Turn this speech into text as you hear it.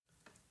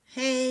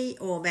Hej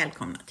och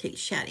välkomna till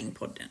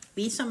Käringpodden.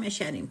 Vi som är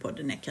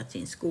Käringpodden är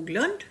Katrin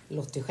Skoglund,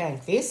 Lottie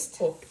Stjernqvist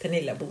och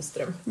Pernilla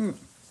Boström.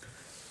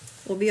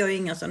 Och vi har ju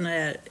inga sådana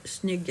här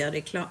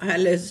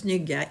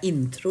snygga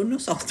intron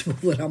och sånt på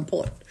våran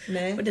podd.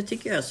 Nej. Och det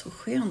tycker jag är så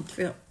skönt,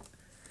 för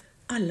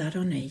alla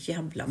de här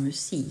jävla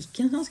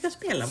musiken som ska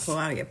spela på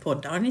varje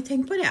podd. Har ni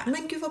tänkt på det?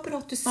 Men gud vad bra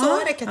att du sa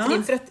det,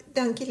 Katrin. För att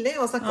den killen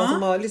jag snackade om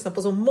som har lyssnat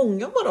på så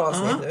många av våra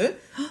avsnitt nu.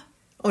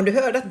 Om du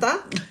hör detta,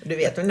 du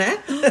vet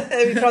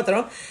hur vi pratar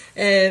om.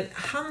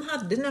 Han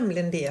hade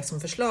nämligen det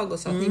som förslag och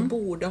sa att ni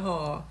borde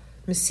ha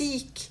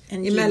musik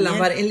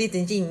emellan en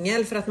liten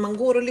jingle, för att man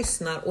går och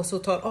lyssnar och så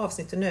tar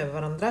avsnitten över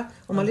varandra.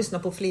 Om man lyssnar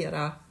på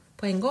flera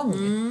på en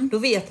gång. Då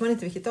vet man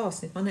inte vilket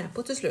avsnitt man är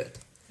på till slut.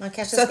 Man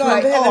kanske så ska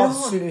att man ha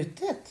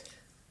avslutet.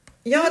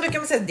 Ja, då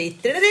kan man säga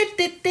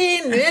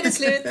nu är det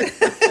slut.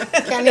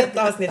 Kan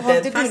inte avsnittet. Har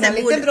inte du en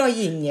liten bra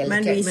jingle?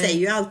 Men vi säger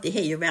ju alltid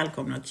hej och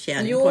välkomna till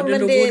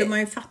Käringpodden. Då borde man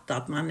ju fatta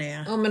att man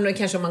är... Ja, men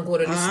kanske om man går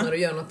och lyssnar och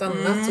gör något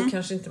annat så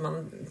kanske inte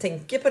man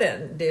tänker på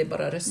det. Det är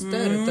bara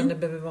röster, utan det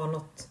behöver vara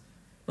något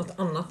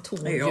annat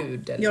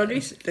tonljud. Ja, jag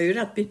lyssnar ju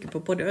rätt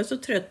mycket på det. Jag är så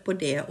trött på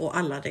det och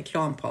alla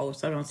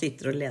reklampauser. De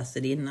sitter och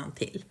läser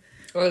innan-till.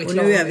 Och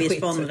nu är vi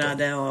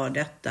sponsrade av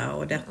detta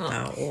och detta.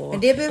 Ja. Och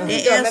men det behöver vi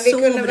inte, men vi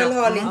kunde väl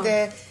ha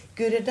lite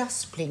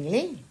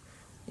gurredassplingling.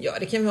 Ja,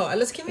 det kan vi ha.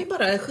 Eller så kan vi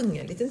bara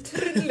sjunga en liten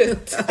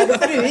trudelutt. Ja, då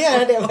får du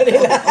göra det,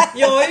 Maria.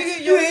 Jag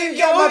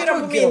har ju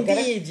på min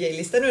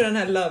DJ-lista nu, den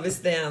här Love is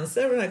the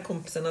answer. Och de här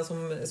kompisarna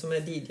som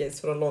är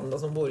DJs från London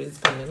som bor i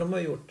Spanien. De har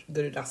gjort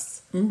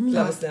gurredass.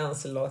 Love is the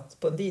answer-låt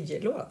på en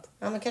DJ-låt.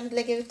 Ja, men kan du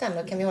lägga ut den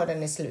då? Kan vi ha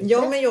den i slutet?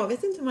 Ja, men jag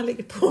vet inte hur man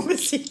lägger på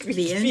musik.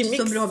 Vi är inte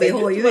så bra. Vi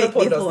har ju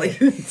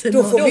inte.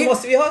 Då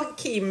måste vi ha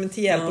Kim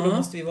till hjälp och då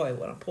måste vi vara i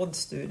vår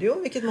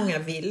poddstudio. Vilket många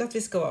vill att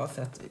vi ska vara,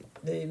 för att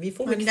vi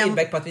får mycket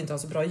feedback på att vi inte har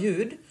så bra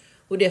ljud.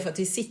 Och det är för att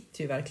vi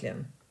sitter ju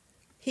verkligen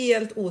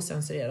helt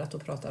osensurerat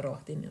och pratar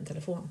rakt in i en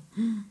telefon.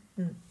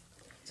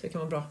 Så det kan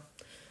vara bra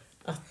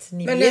att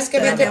ni men vet ska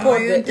vi inte på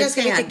ju inte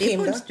ska vi till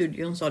Kim då?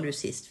 Studion sa du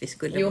sist vi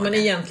skulle. Jo, men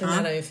egentligen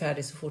är den ju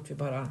färdig så fort vi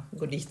bara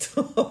går dit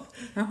och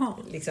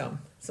liksom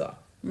så.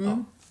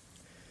 Ja.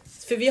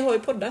 För vi har ju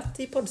poddat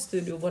i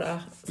poddstudio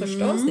våra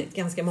första avsnitt,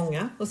 ganska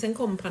många. Och sen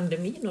kom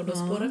pandemin och då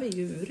spårar vi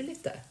ju ur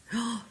lite.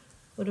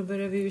 Och då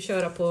började vi ju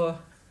köra på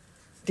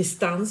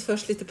distans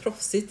först, lite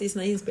proffsigt i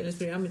sina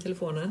inspelningsprogram i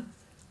telefonen.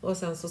 Och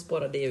sen så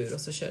spårade det ur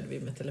och så körde vi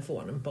med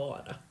telefonen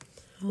bara.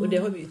 Och det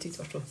har vi ju tyckt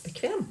varit så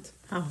bekvämt.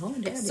 Jaha,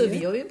 det är det så ju.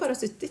 vi har ju bara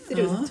suttit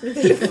runt med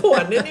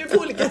telefonen på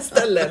olika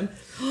ställen.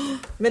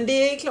 Men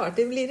det är klart,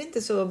 det blir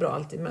inte så bra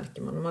alltid,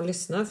 märker man när man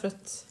lyssnar. För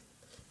att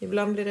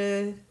ibland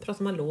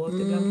pratar man lågt,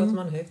 ibland pratar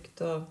man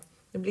högt. Och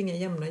det blir inga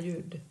jämna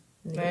ljud.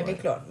 Nej, det är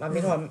klart. Man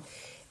vill ha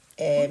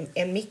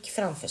en mick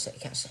framför sig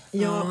kanske.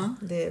 Ja,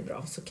 det är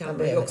bra. Så kan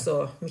man ju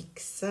också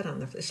mixa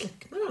den.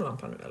 Släcker man den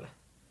lampan nu eller?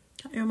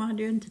 Ja, man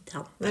hade ju inte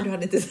tagit den. Nej, du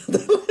hade inte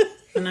tagit den.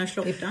 Men den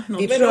slocknade.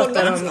 Vi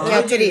pratar om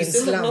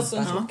Katrins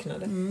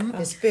lampa.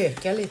 Det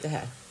spökar lite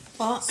här.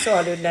 Ja.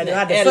 Sa du när du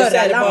hade eller förra så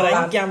är det bara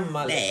lampan? en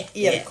gammal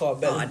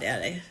elkabel. Ja, det är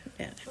det.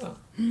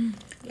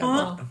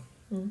 Ja.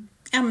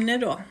 Ämne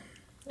då.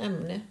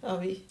 Ämne,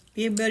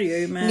 Vi börjar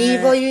ju med...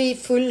 Ni var ju i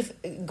full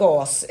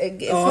gas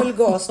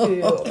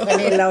du och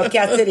Pernilla och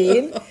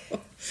Katrin.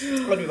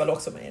 Och du var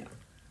också med i den.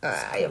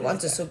 Nej, jag var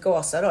inte så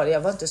gasad av det.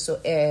 Jag var inte så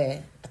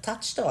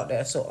attached av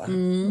det så.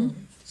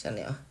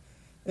 Känner jag.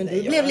 Men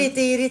du blev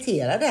lite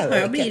irriterad där. Ja,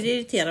 jag blir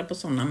irriterad på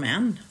sådana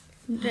män.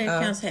 Det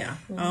kan jag säga.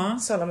 Ja.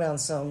 Sådana män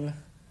som...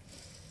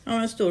 Ja,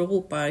 man står och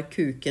ropar,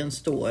 kuken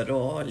står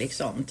och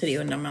liksom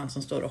 300 män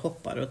som står och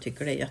hoppar och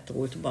tycker det är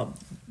jätteroligt att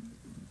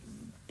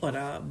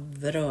bara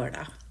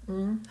vröla.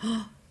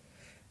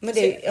 Men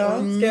det,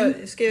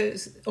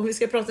 om vi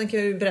ska prata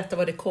kan jag berätta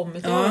vad det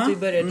kommer till att vi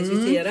började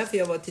diskutera. För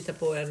jag var och tittade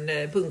på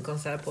en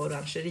punkkonsert på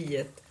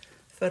Orangeriet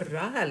förra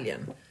helgen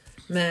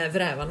med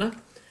Vrävarna.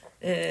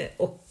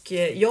 Och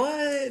jag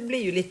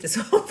blir ju lite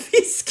som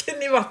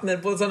fisken i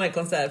vattnet på en sån här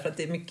konsert, för att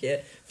det är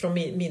mycket från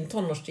min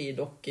tonårstid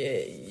och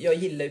jag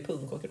gillar ju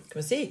punk och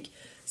rockmusik.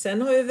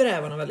 Sen har ju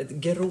Vrävarna väldigt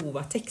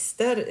grova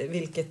texter,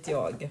 vilket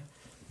jag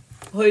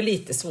har ju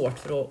lite svårt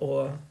för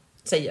att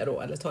säga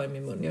då, eller ta i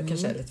min mun. Jag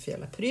kanske är lite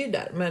fel pryd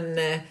där. Men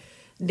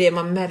det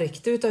man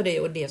märkte utav det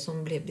och det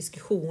som blev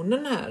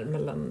diskussionen här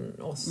mellan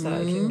oss här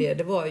kring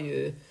det var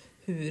ju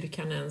hur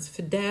kan ens,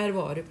 för där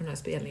var det på den här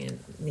spelningen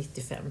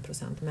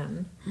 95%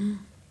 män.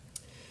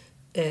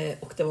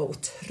 Och det var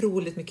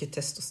otroligt mycket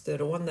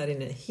testosteron där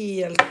inne,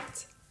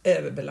 helt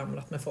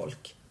överbelamrat med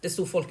folk. Det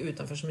stod folk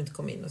utanför som inte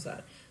kom in och så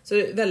här. Så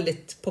det är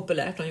väldigt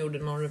populärt, de gjorde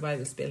någon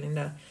revival-spelning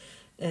där.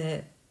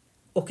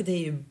 Och det är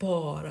ju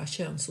bara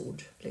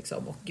könsord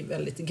liksom, och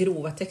väldigt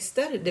grova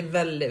texter. Det är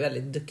väldigt,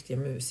 väldigt duktiga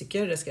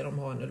musiker. Det ska de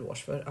ha en eloge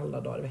för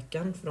alla dagar i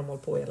veckan, för de har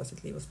på hela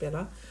sitt liv att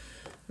spela.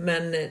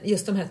 Men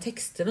just de här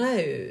texterna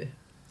är ju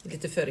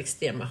lite för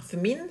extrema, för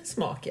min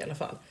smak i alla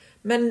fall.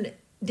 Men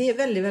det är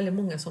väldigt, väldigt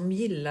många som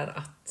gillar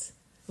att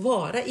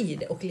vara i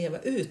det och leva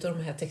ut av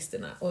de här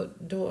texterna. Och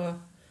då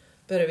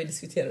börjar vi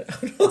diskutera det.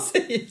 Och då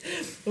säger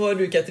vad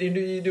du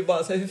Katrin, du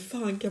bara så här,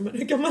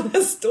 hur kan man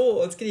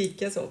stå och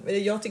skrika så?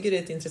 Jag tycker det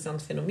är ett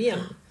intressant fenomen.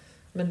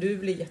 Men du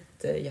blir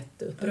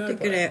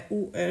jätteupprörd.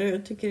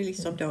 Jag tycker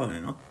liksom det har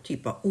något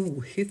typ av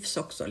ohyfs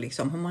också.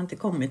 Liksom. Har man inte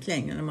kommit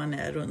längre när man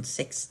är runt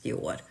 60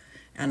 år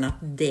än att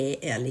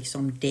det är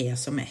liksom det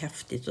som är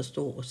häftigt att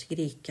stå och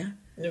skrika.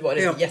 Nu var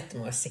det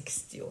jättemånga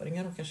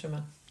 60-åringar då kanske,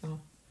 men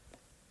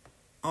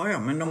ja,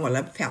 men de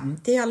var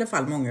 50 i alla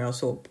fall, många jag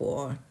såg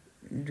på.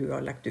 Du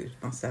har lagt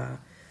ut massa.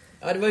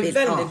 Ja, det var ju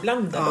väldigt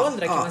blandade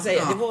åldrar kan man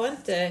säga. Det var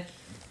inte,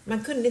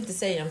 man kunde inte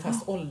säga en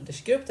fast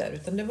åldersgrupp där,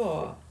 utan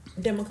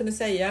det man kunde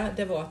säga,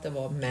 det var att det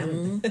var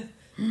män.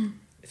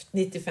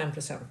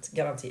 95%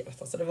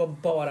 garanterat. Alltså det var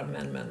bara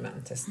män,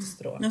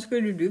 testosteron. Men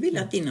skulle du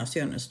vilja att dina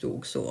söner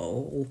stod så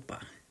och ropa?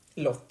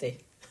 Lottie.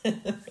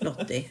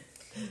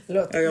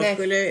 Ja, jag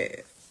skulle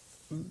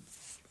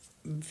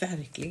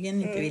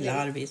verkligen inte vilja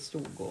Arvid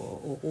stod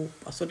och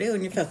ropa. Så det är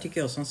ungefär,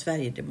 tycker jag, som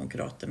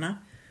Sverigedemokraterna.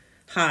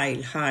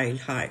 Heil.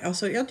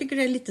 Alltså jag tycker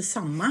det är lite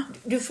samma.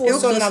 Du får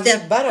sådana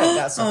vibbar av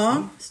det alltså.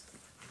 Ja,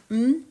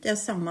 det är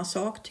samma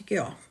sak tycker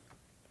jag.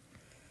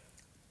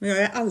 Men jag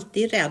är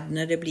alltid rädd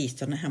när det blir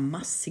sådana här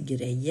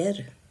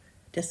massgrejer.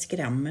 Det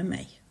skrämmer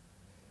mig.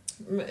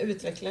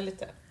 Utveckla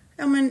lite.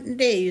 Ja, men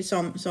det är ju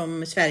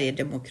som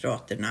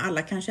Sverigedemokraterna.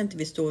 Alla kanske inte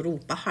vill stå och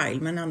ropa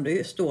heil, men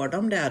ändå står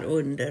de där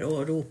under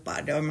och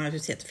ropar. Det har man ju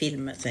sett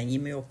filmer sen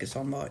Jimmy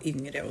Åkesson var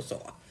yngre och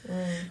så.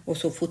 Och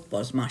så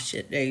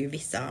fotbollsmatcher. Det är ju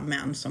vissa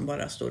män som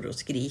bara står och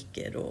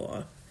skriker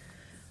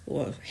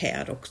och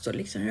här också.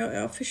 Liksom.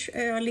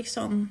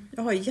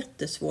 Jag har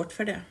jättesvårt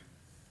för det.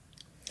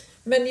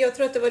 Men jag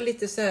tror att det var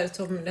lite så här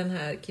som den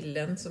här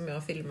killen som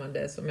jag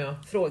filmade, som jag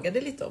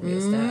frågade lite om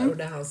just det här. Och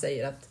där han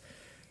säger att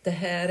det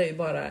här är ju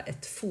bara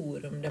ett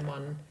forum där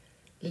man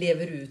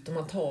lever ut och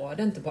man tar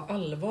det inte på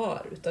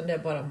allvar, utan det är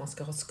bara att man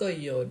ska ha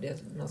skoj och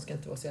man ska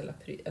inte vara så jävla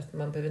att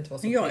man behöver inte vara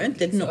så pryd. Jag är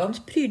inte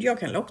något pryd, jag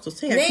kan också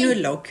säga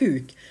knulla och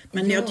kuk,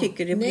 men jag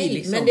tycker det blir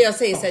liksom. Men det jag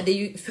säger så här, det är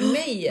ju, för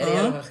mig är det i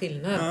alla fall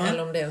skillnad,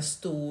 eller om det är en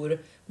stor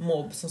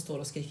mobb som står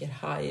och skriker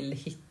Heil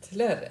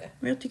Hitler.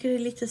 Men jag tycker det är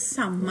lite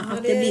samma,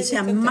 att det blir så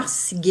här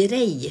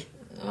massgrej.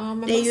 Ja,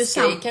 men det är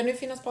massgrej kan ju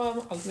finnas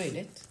på allt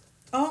möjligt.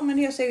 Ja, men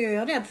jag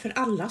är rädd för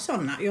alla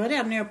sådana. Jag är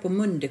rädd när jag är på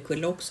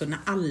Mundekulla också, när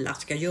alla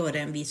ska göra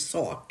en viss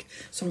sak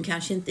som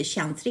kanske inte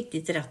känns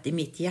riktigt rätt i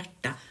mitt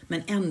hjärta,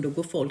 men ändå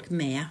går folk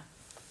med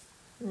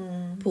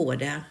på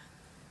det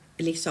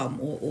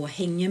liksom och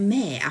hänger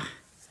med.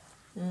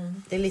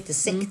 Det är lite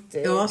sekt.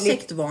 Ja,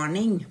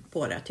 sektvarning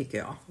på det tycker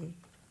jag.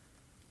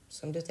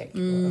 Som du tänker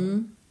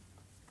på.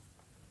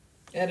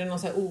 Är det någon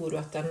så här oro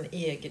att den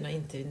egna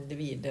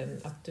individen,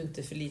 att du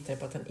inte förlitar dig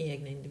på att den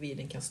egna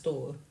individen kan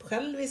stå upp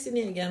själv i sin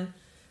egen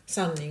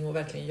sanning och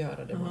verkligen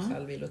göra det man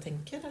själv vill och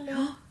tänker?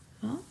 Eller?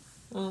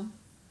 Ja.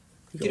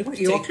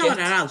 Jag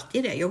klarar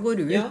alltid det. Jag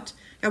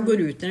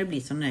går ut när det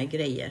blir såna här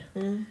grejer.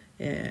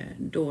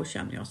 Då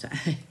känner jag så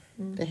här,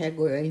 det här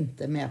går jag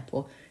inte med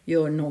på.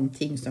 Gör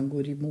någonting som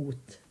går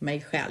emot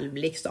mig själv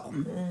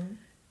liksom.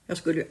 Jag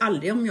skulle ju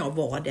aldrig, om jag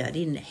var där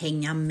inne,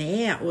 hänga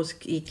med och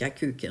skrika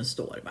kuken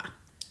står, va?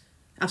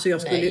 Alltså jag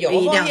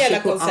var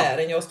hela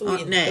konserten. Jag stod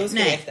inte och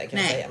skrek där kan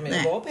jag säga. Men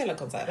jag var på hela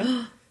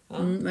konserten.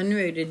 Men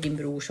nu är det din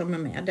bror som är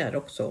med där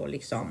också.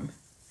 Liksom.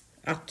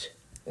 Att...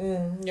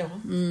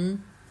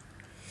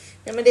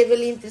 Ja, men det är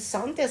väl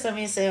intressant det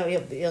som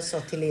jag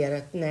sa till er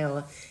att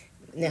när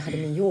jag hade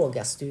min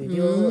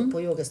yogastudio.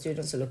 På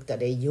yogastudion så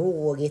luktade det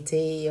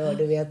yogi-te och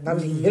du vet,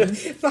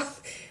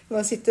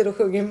 man sitter och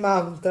sjunger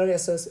mantra och det.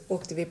 Så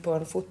åkte vi på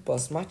en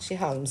fotbollsmatch i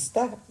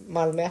Halmstad,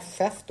 Malmö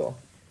FF då.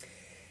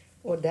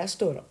 Och där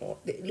står de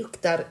och det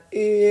luktar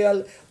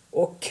öl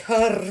och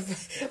korv.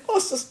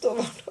 Och så står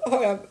man och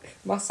har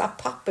massa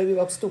papper.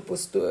 Vi stod på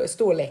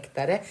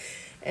ståläktare.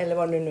 Eller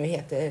vad det nu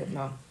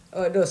heter.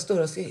 Och då står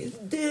de och säger,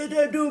 det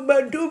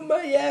där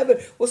dumma jävel.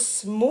 Och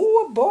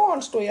små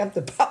barn står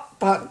jämte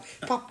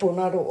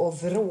papporna då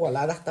och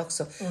vrålar detta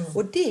också.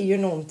 Och det är ju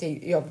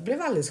någonting, jag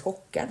blev alldeles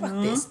chockad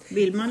faktiskt.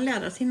 Vill man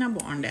lära sina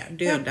barn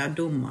det? Döda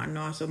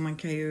domarna, alltså man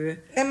kan ju...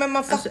 Nej, men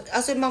man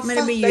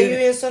fattar ju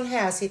i en sån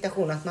här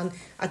situation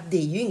att det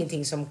är ju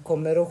ingenting som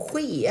kommer att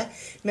ske.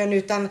 Men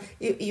utan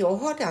jag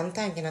har den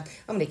tanken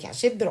att det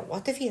kanske är bra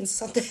att det finns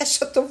sånt där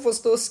så att de får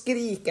stå och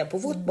skrika på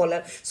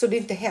fotbollen så det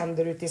inte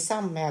händer ute i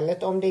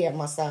samhället om det är en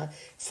massa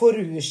får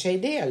ur sig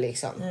det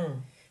liksom.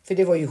 För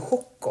det var ju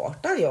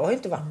chockartat. Jag har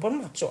inte varit på en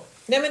match så.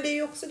 Nej, men det är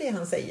ju också det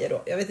han säger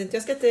då. Jag vet inte,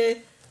 jag ska inte...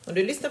 Om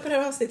du lyssnar på det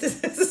här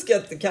avsnittet så ska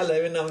jag inte kalla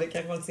det vid namn, det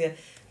kanske man inte ser.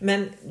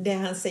 Men det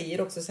han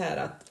säger också så här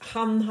att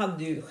han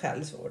hade ju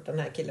själv svårt, den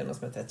här killen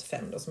som är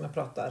 35 då, som jag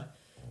pratar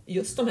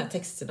just de här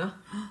texterna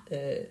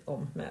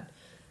om med.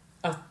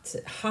 Att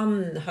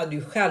han hade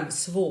ju själv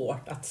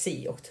svårt att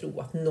se och tro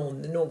att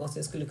någon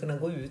någonsin skulle kunna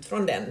gå ut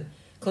från den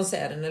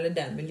konserten eller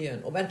den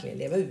miljön och verkligen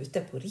leva ut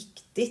det på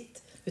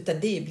riktigt. Utan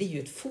det blir ju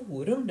ett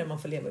forum där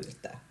man får leva ut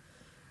det.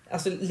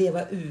 Alltså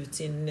leva ut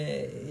sin...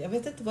 Jag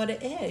vet inte vad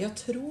det är. Jag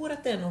tror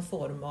att det är någon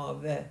form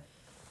av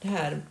det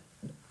här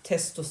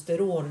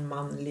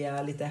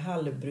testosteronmanliga, lite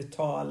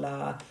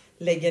halvbrutala,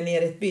 lägga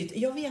ner ett byte.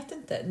 Jag vet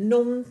inte.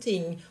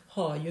 Någonting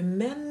har ju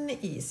män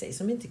i sig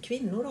som inte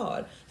kvinnor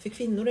har. För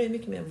kvinnor är ju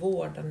mycket mer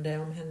vårdande,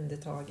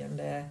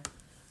 omhändertagande,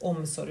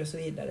 omsorg och så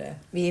vidare.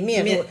 Vi är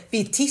mer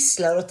vi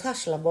tisslar och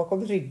tasslar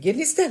bakom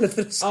ryggen istället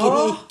för att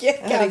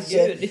skrika.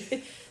 Kanske.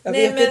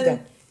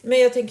 Men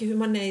jag tänker hur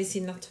man är i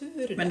sin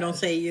natur. Men de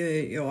säger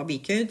ju, vi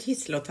kan ju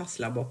tissla och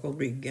tassla bakom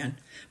ryggen.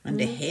 Men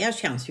det här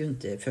känns ju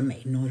inte för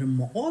mig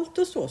normalt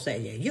och så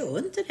säger jag. Gör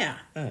inte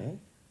det. Mm.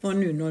 Vad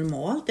nu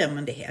normalt är,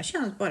 men det här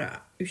känns bara,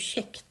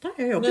 ursäkta,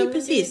 jag blir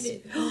precis...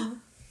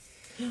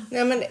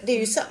 Nej, men det är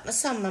ju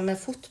samma med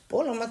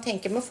fotboll. Om man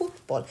tänker med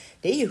fotboll,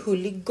 det är ju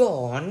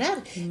huliganer.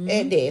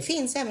 Det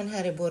finns även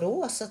här i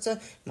Borås. Alltså,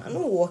 man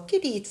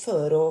åker dit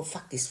för att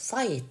faktiskt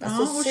fightas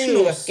och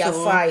söka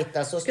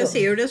fightas. Och ska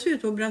se hur det ser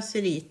ut på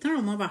brasseriet när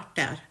de har varit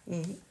där.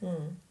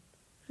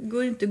 Det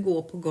går inte att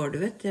gå på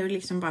golvet. Det är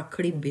liksom bara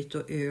klibbigt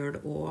och öl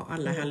och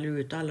alla häller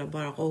ut, alla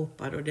bara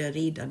ropar och det är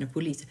ridande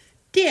poliser.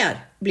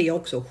 Där blir jag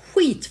också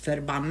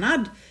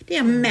skitförbannad. Det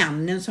är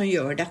männen som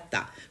gör detta.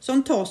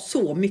 Som tar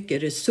så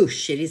mycket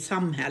resurser i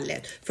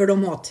samhället. För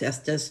de har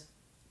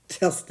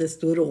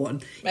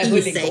testosteron men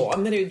i sig.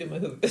 huliganer är ju dumma i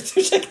huvudet.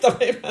 Ursäkta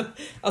mig. Men,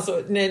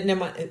 alltså,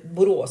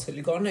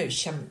 Borås-huliganer är ju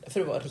kända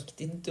för att vara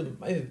riktigt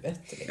dumma i huvudet.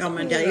 Liksom. Ja,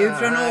 men det är ju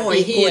från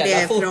AIK. I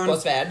hela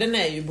fotbollsvärlden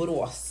är ju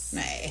Borås.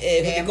 Nej,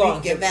 det är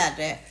mycket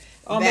värre.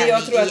 Ja, men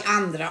jag tror att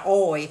andra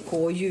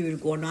AIK,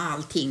 Djurgården och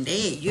allting, det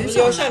är ju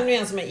jag känner ju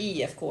en som är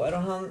IFK och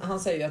han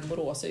säger ju att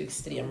Borås är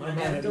extrema de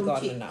här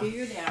huliganerna.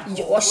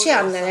 Jag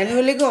känner en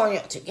huligan,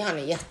 jag tycker han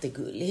är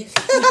jättegullig.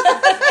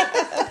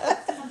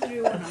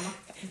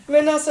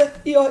 Men alltså,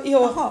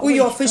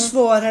 jag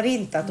försvarar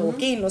inte att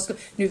åka in och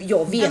nu,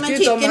 jag vet ju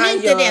inte om han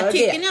inte gör det.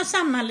 Tycker ni att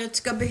samhället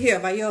ska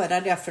behöva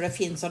göra det för det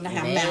finns sådana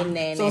här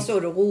män som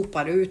står och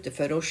ropar ute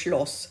för att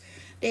slåss?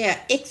 Det är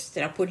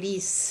extra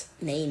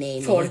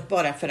folk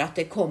bara för att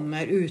det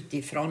kommer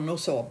utifrån och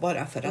så.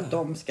 Bara för att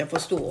de ska få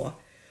stå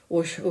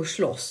och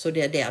slåss och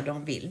det är det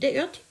de vill.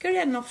 Jag tycker det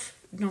är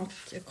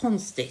något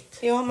konstigt.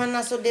 Ja, men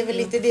alltså det är väl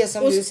lite det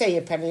som du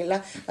säger, Pernilla.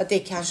 Att det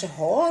kanske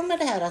har med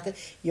det här att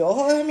jag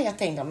har mer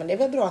tänkt, men det är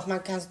väl bra att man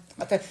kan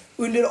att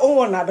under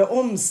ordnade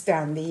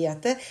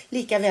omständigheter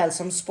lika väl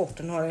som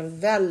sporten har en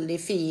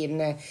väldigt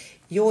fin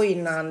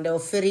joinande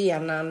och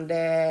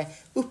förenande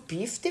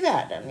uppgift i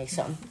världen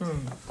liksom.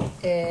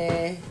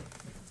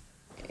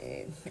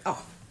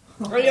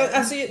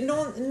 Alltså,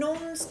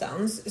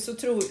 någonstans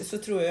så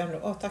tror jag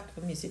ändå, tack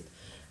för mysigt.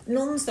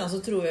 Någonstans så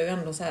tror jag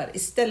ändå så här,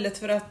 istället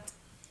för att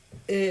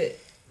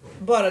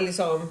bara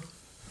liksom,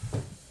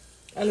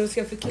 eller hur ska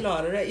jag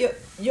förklara det?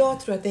 Jag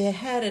tror att det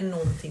här är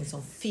någonting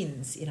som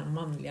finns i den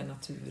manliga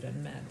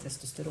naturen med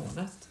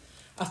testosteronet.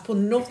 Att på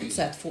något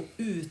sätt få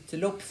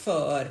utlopp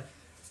för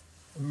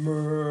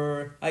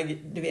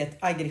du vet,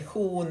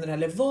 aggressioner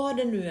eller vad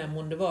det nu är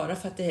måste vara,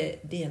 för att det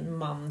är en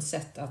mans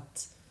sätt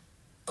att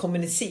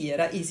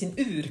kommunicera i sin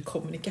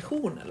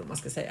urkommunikation, eller vad man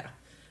ska säga.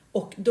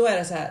 Och då är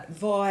det så här,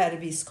 vad är det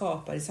vi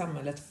skapar i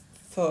samhället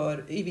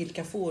för, i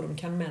vilka forum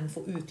kan män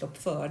få utlopp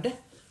för det?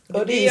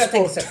 Och det är ju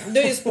sport.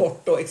 Det är ju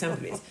sport då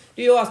exempelvis.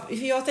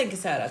 Jag tänker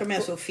så här att som är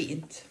så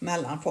fint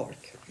mellan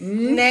folk.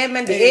 Nej,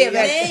 men det är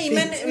väl...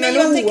 men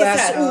jag tänker så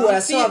här,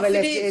 OS har väl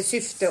ett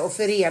syfte att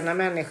förena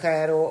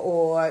människor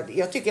och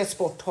jag tycker att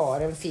sport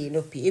har en fin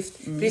uppgift.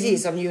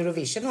 Precis som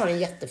Eurovision har en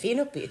jättefin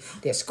uppgift.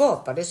 Det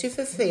skapades ju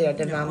för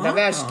freden andra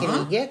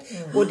världskriget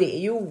och det är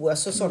ju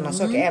OS och sådana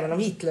saker. Även om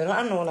Hitler har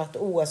anordnat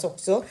OS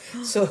också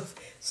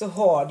så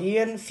har det ju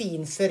en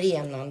fin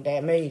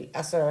förenande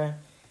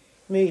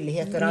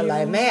möjligheter alla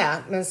är med.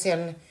 Men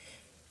sen...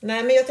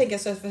 Nej, men jag tänker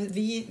så att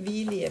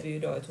vi lever ju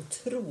idag i ett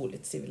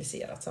otroligt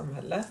civiliserat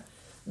samhälle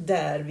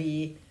där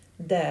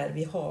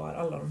vi har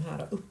alla de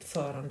här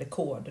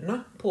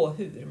uppförandekoderna på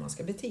hur man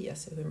ska bete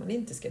sig och hur man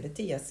inte ska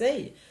bete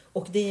sig.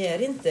 Och det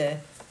är inte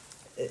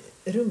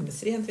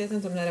rumsrent, vet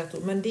inte om det är rätt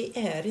ord, men det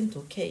är inte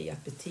okej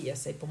att bete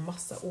sig på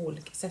massa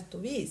olika sätt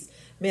och vis.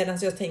 Medan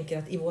jag tänker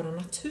att i vår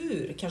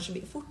natur kanske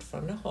vi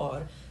fortfarande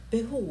har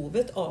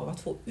behovet av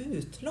att få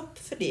utlopp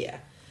för det.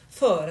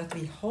 För att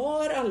vi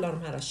har alla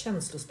de här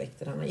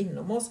känslospektrarna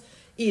inom oss.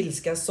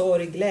 Ilska,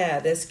 sorg,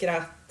 glädje,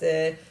 skratt,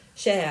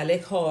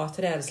 kärlek, hat,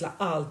 rädsla,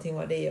 allting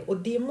vad det är. Och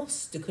det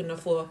måste kunna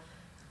få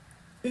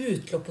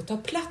utlopp och ta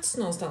plats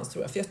någonstans,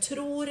 tror jag. För jag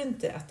tror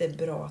inte att det är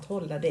bra att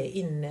hålla det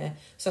inne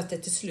så att det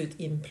till slut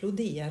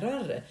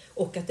imploderar.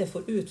 Och att det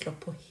får utlopp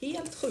på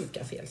helt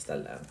sjuka fel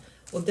ställen.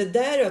 Och det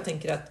där jag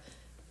tänker att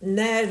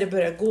när det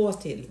börjar gå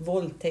till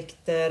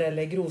våldtäkter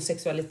eller grov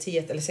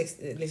sexualitet eller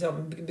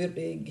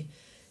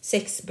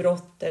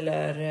sexbrott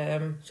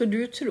eller... Så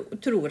du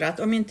tror att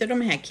om inte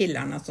de här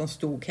killarna som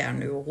stod här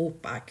nu och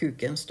ropade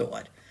kuken står,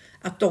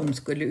 att de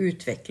skulle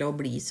utveckla och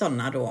bli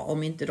sådana då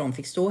om inte de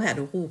fick stå här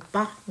och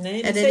ropa?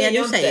 Nej, det säger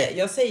jag inte.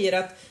 Jag säger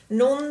att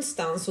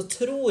någonstans så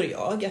tror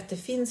jag att det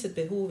finns ett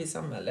behov i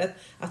samhället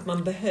att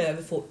man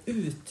behöver få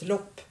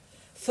utlopp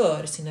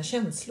för sina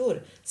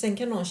känslor. Sen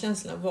kan någon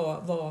känsla vara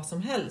vad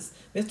som helst.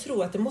 Men jag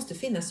tror att det måste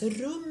finnas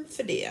rum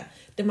för det.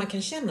 Där man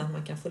kan känna att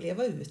man kan få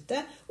leva ut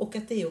det. Och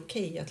att det är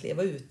okej att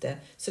leva ut det.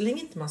 Så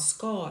länge inte man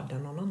skadar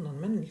någon annan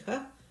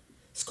människa.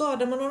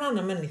 Skadar man någon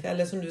annan människa,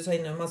 eller som du sa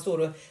innan, man står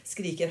och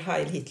skriker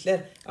Heil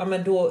Hitler, ja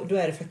men då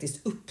är det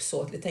faktiskt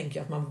uppsåtligt, tänker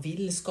jag, att man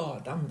vill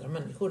skada andra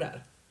människor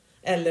där.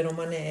 Eller om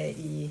man är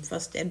i...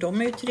 Fast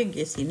de är ju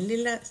trygga i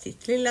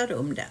sitt lilla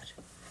rum där.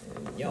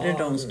 Ja. Där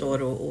de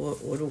står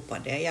och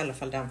ropar. Det är i alla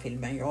fall den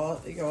filmen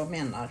jag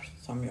menar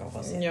som jag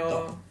har sett.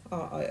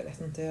 Ja, jag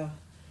vet inte.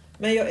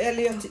 Men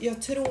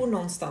jag tror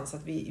någonstans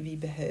att vi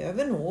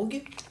behöver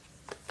nog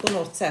på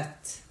något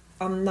sätt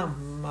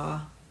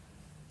anamma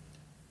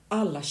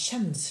alla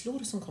känslor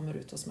som kommer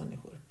ut hos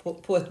människor.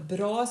 På ett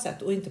bra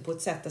sätt och inte på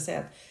ett sätt att säga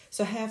att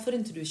så här får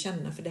inte du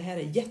känna, för det här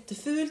är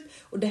jättefult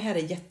och det här är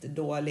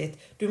jättedåligt.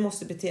 Du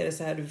måste bete dig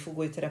så här, du får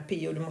gå i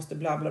terapi och du måste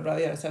bla bla bla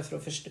göra så här för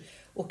att förstå.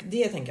 Och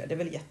det tänker jag, det är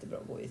väl jättebra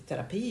att gå i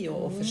terapi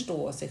och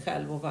förstå sig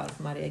själv och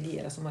varför man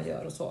reagerar som man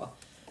gör och så.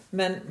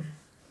 Men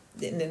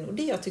det är nog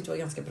det jag tyckte var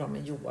ganska bra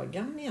med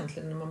yogan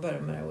egentligen, när man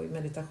började med det och i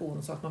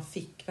meditation, så att man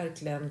fick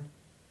verkligen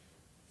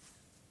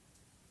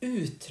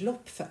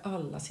utlopp för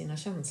alla sina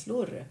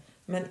känslor,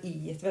 men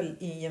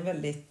i en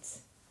väldigt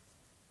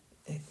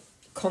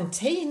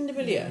contained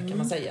miljö kan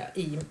man säga,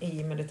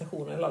 i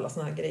meditationen eller alla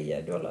såna här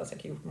grejer. Du har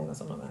säkert gjort många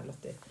sådana här,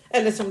 Lottie.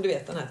 Eller som du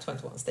vet, den här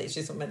 21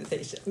 stages of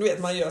meditation. Du vet,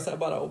 man gör så här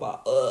bara och bara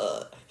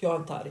jag är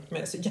inte arg, men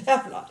jag är så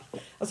jävla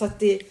arg. Alltså att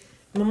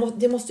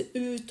det måste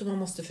ut och man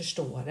måste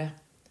förstå det.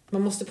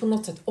 Man måste på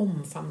något sätt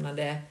omfamna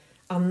det,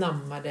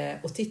 anamma det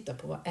och titta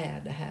på vad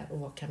är det här och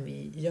vad kan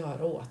vi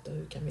göra åt det och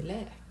hur kan vi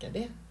läka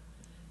det.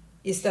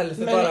 Istället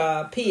för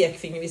bara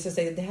pekfingervis och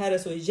säga det här är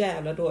så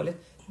jävla dåligt.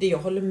 Det jag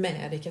håller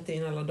med dig,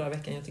 Katrin, alla dagar i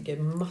veckan. Jag tycker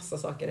massa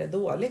saker är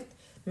dåligt.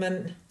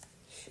 Men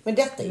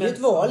detta är ju ett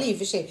val i och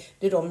för sig.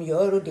 Det de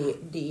gör och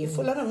det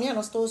får de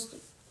gärna stå.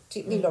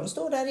 Vill de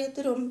stå där i ett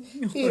rum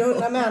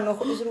 400 män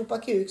och ropa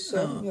kuk, så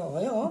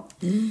ja.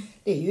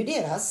 Det är ju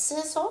deras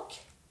sak.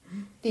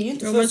 Det är ju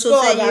inte för att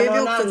skada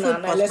någon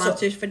annan eller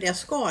så. För det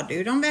skadar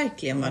ju de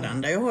verkligen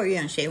varandra. Jag har ju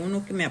en tjej, hon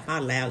åker med på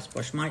alla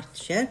Älvsborgs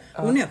matcher.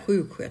 Hon är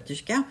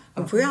sjuksköterska.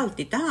 Hon får ju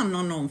alltid ta hand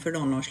om någon för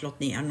någon har slått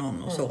ner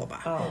någon och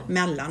sova.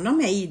 Mellan de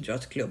här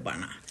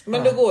idrottsklubbarna.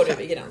 Men då går det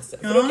över gränsen.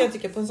 För då kan jag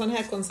tycka på en sån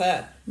här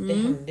konsert, det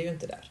händer ju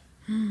inte där.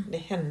 Det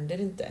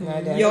händer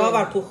inte. Jag har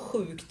varit på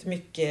sjukt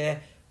mycket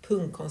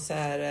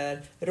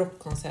punkkonserter,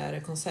 rockkonserter,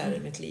 konserter i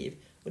mitt liv.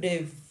 Och det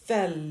är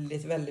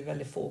väldigt, väldigt,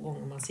 väldigt få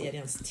gånger man ser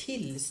ens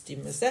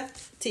tillstymmelse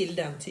till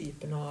den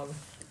typen av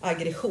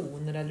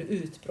aggressioner eller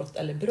utbrott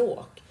eller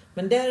bråk.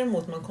 Men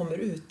däremot man kommer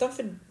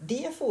utanför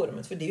det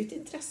forumet, för det är ju ett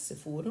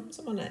intresseforum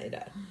som man är i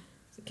där.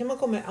 Så kan man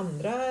komma i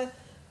andra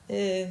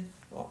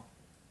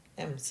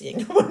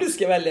MC-gäng, om man nu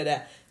ska välja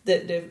det.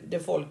 Där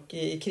folk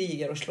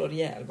krigar och slår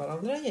ihjäl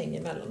varandra gäng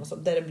emellan och så.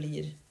 Där det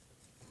blir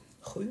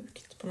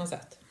sjukt på något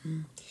sätt.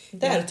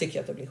 Där tycker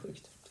jag att det blir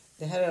sjukt.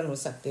 Det här har jag nog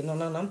sagt i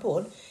någon annan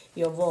podd.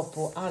 Jag var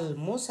på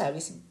Almos här.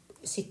 Vi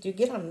sitter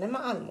ju granne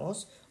med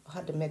Almos och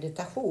hade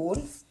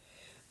meditation.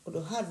 Och då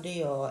hade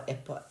jag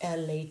ett par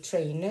LA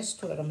Trainers,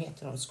 tror jag de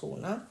heter, de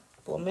skorna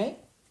på mig.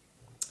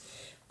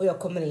 Och jag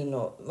kommer in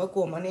och, vad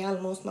går man i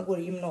Almos? Man går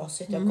i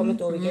gymnasiet. Jag kommer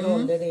inte ihåg vilken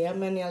ålder det är,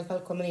 men i alla fall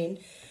kommer in.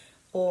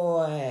 Och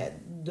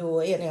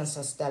då är det en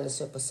som ställer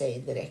sig upp och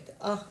säger direkt,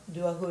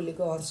 du har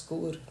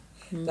huliganskor.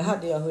 Då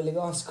hade jag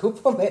huliganskor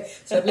på mig.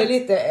 Så jag blev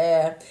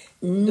lite...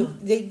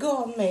 Det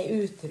gav mig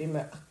utrymme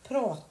att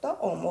prata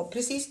om. Och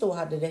precis då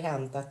hade det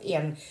hänt att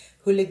en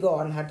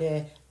huligan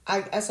hade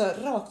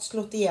rakt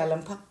slått ihjäl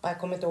en pappa. Jag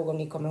kommer inte ihåg om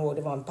ni kommer ihåg.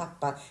 Det var en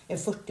pappa, en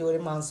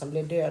 40-årig man som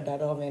blev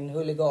dödad av en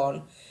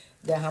huligan.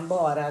 Där han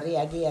bara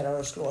reagerar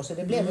och slår. Så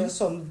det blev en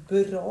sån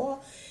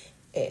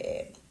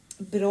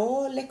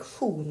bra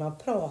lektion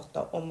att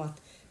prata om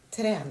att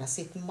träna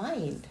sitt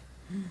mind.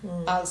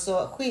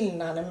 Alltså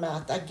skillnaden med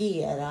att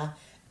agera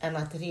än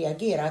att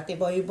reagera. Att det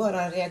var ju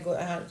bara en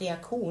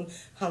reaktion.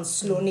 Han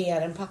slår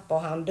ner en pappa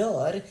och han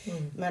dör.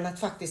 Men att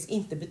faktiskt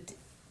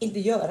inte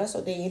göra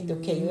så. Det är inte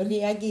okej att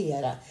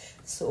reagera.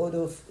 Så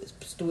då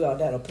stod jag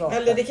där och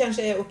pratade. Eller det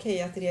kanske är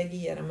okej att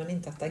reagera, men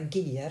inte att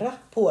agera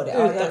på det.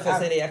 Utanför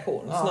sin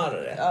reaktion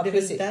snarare. Ja, det är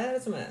väl där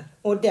som är.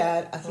 Och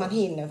där att man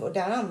hinner. Och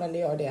där använder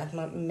jag det. Att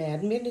man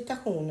med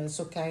meditationen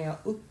så kan jag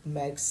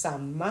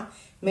uppmärksamma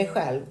mig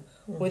själv.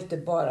 Och inte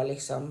bara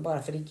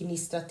bara för det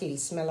gnistrar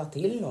till, smälla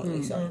till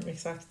någon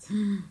Exakt.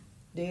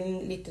 Det är en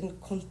liten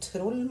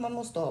kontroll man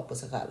måste ha på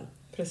sig själv.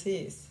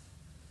 Precis.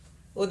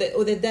 Och det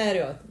är där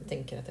jag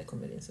tänker att det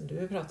kommer in, som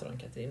du pratar om,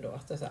 Katrin, då,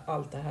 att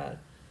allt det här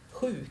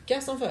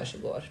sjuka som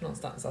försiggår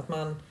någonstans,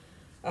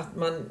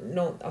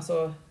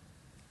 alltså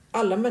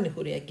alla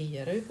människor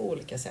reagerar ju på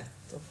olika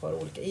sätt och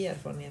har olika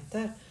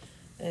erfarenheter,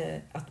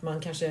 att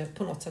man kanske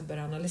på något sätt bör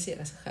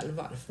analysera sig själv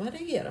varför man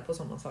reagerar på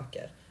sådana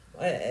saker.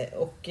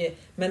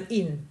 Men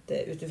inte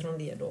utifrån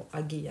det då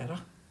agera.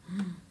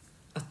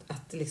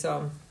 Att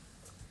liksom,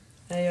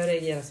 jag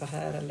reagerar så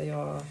här, eller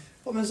jag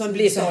men som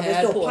blir så så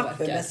här står påverkad.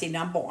 papper med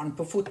sina barn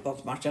på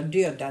fotbollsmatcher,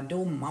 döda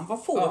domaren.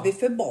 Vad får vi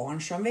för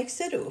barn som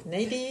växer upp?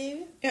 Nej,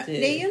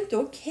 det är ju inte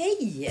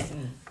okej.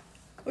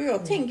 Och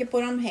jag tänker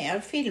på de här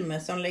filmer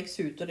som läggs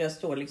ut och där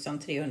står liksom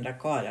 300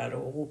 karar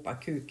och hopa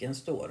kuken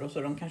står, och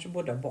så de kanske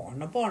både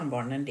barn och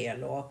barnbarn en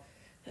del, och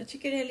jag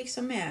tycker det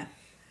liksom är...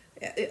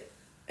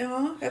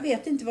 Ja, jag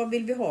vet inte vad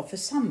vill vi ha för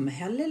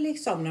samhälle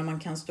liksom när man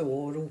kan stå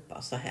och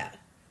ropa så här.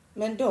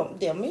 Men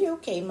de är ju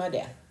okej med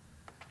det.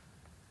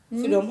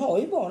 För de har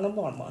ju barn och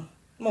barnbarn.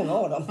 Många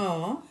av dem.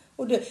 Ja.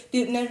 Och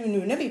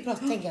när vi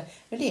pratar tänker jag,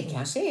 men det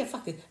kanske är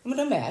faktiskt, men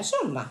de är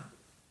sådana.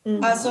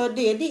 Alltså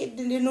det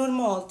är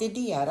normalt i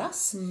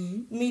deras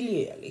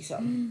miljö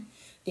liksom.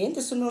 Det är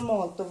inte så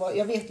normalt att vara,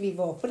 jag vet vi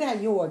var på det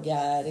här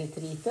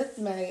yoga-retreatet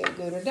med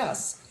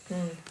Gurudas.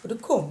 Och då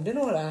kom det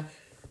några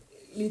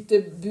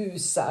lite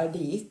busar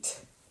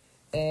dit.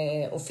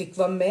 Och fick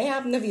vara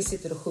med när vi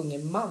sitter och sjunger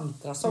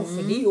mantrasång.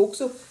 För det är ju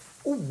också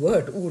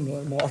oerhört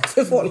onormalt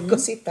för folk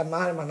att sitta med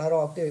armarna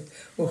rakt ut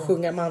och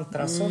sjunga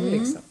mantrasång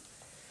liksom.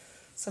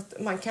 Så att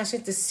man kanske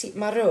inte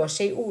man rör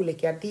sig i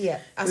olika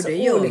alltså det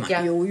gör olika...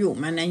 man. Jo,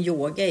 men en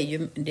yoga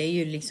är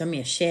ju liksom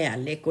mer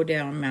kärlek och det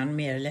är man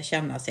mer lär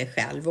känna sig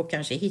själv och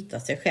kanske hitta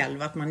sig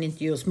själv, att man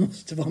inte just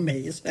måste vara med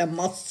i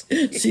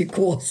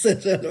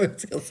masspsykoser eller vad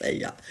jag ska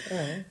säga.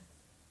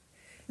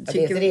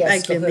 Tycker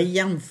verkligen vi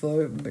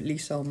jämför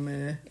liksom...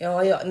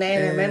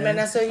 Men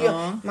alltså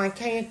man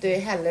kan ju inte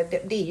heller,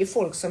 det är ju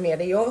folk som är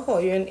det. Jag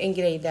har ju en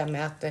grej där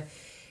med att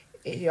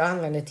jag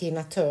använder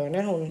Tina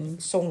Turner,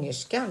 hon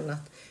sångerskan,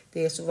 att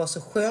det var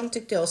så skönt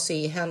tyckte jag att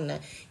se henne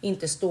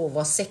inte stå och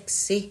vara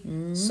sexig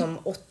som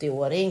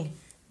 80-åring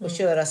och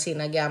köra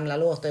sina gamla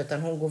låtar,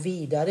 utan hon går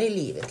vidare i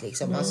livet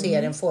liksom. Man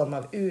ser en form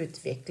av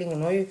utveckling.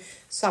 Hon har ju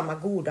samma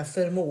goda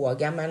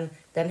förmåga, men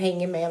man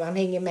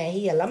hänger med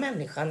hela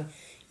människan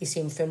i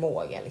sin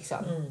förmåga liksom.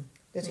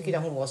 Jag tycker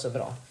att hon var så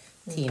bra,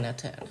 Tina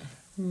Turner.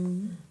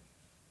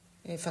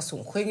 Fast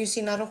hon sjöng ju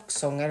sina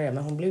rocksångare,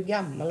 men hon blev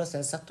gammal och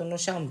sen satt hon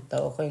och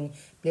chantade och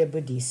blev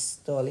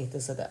buddhist och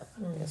lite sådär.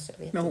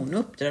 Men hon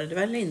uppträdde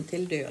väl in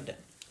till döden?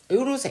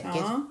 Jo, säkert.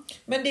 Ja.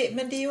 Men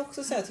det är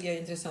också så här, tycker jag är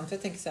intressant. För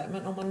jag tänker så här,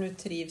 men om man nu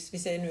trivs, vi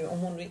säger nu, om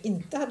hon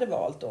inte hade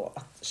valt då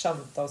att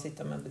chanta och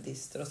sitta med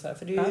buddhister och så här,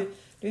 för det är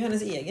ju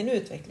hennes egen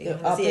utveckling,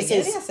 hennes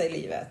egen resa i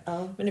livet.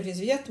 Ja. Men det finns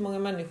ju jättemånga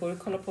människor,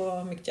 kolla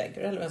på Mick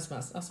Jagger eller vem som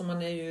helst, alltså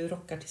man är ju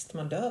rockartist,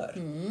 man dör.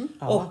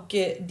 Och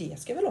det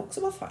ska väl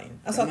också vara fine.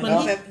 Alltså att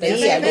man det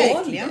är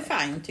verkligen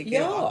fine tycker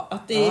jag.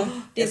 Att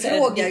det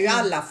frågar ju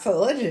alla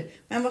förr.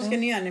 Men vad ska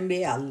ni göra när ni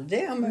blir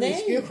äldre? Ja, men vi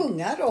ska ju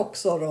sjunga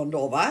rocksorgon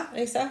då, va?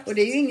 Exakt. Och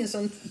det är ju ingen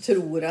som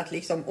tror att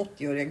liksom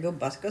 80-åriga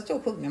gubbar ska stå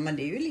och sjunga, men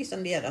det är ju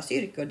liksom deras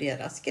yrke och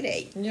deras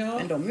grej. Ja.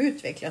 Men de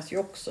utvecklas ju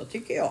också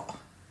tycker jag.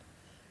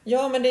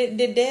 Ja, men det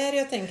är där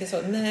jag tänker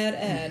så. När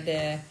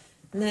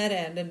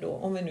är det då,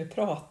 om vi nu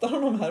pratar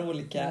om de här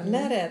olika,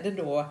 när är det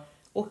då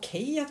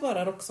okej att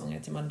vara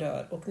rocksångare till man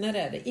dör? Och när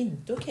är det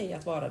inte okej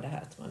att vara det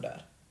här till man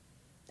dör?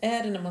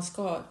 Är det när man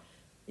ska...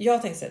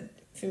 Jag tänker så här,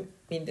 för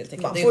min del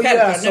tänker man får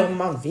göra som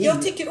man vill.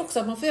 Jag tycker också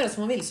att man får göra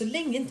som man vill, så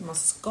länge inte man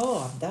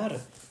skadar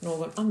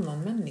någon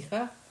annan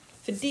människa.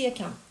 För det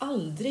kan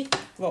aldrig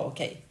vara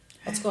okej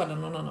att skada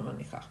någon annan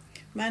människa.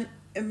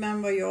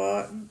 Men vad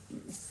jag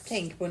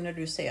tänker på när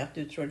du säger att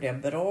du tror det är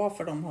bra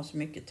för de har så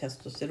mycket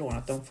testosteron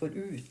att de får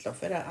utlopp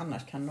för det,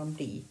 annars kan de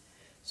bli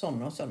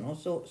sån och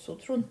så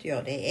tror inte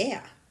jag det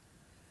är.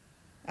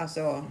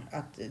 Alltså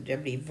att det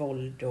blir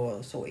våld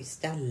och så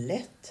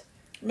istället.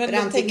 Men för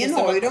antingen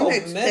har ju de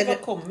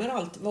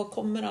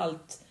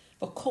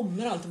vad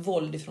kommer allt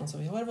våld ifrån som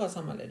vi har i vårt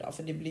samhälle idag?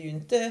 För det blir ju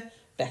inte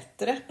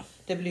bättre.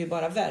 Det blir ju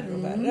bara värre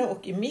och värre.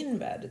 Och i min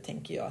värld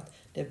tänker jag att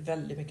det är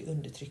väldigt mycket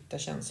undertryckta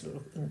känslor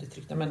och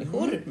undertryckta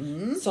människor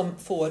som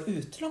får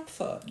utlopp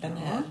för den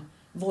här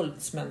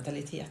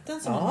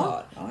våldsmentaliteten som man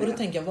har. Och då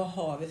tänker jag, vad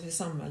har vi för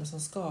samhälle som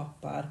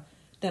skapar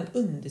den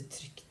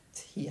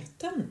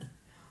undertrycktheten?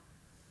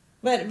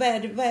 Vad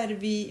är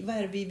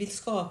det vi vill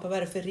skapa? Vad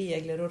är det för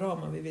regler och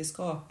ramar vi vill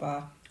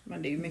skapa?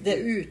 Men det är ju mycket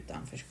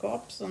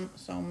utanförskap som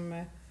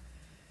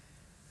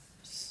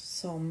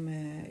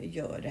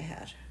gör det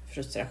här.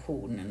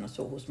 Frustrationen och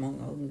så hos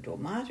många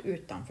ungdomar.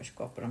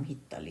 Utanförskap, och de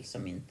hittar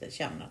liksom inte,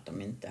 känner att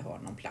de inte har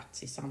någon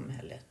plats i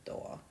samhället.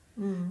 Och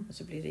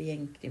så blir det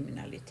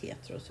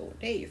gängkriminaliteter och så.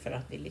 Det är ju för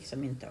att vi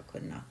liksom inte har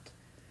kunnat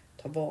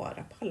ta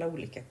vara på alla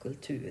olika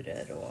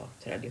kulturer och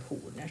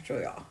traditioner,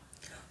 tror jag.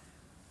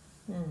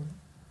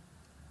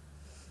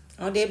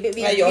 Ja,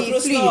 jag tror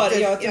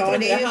snarare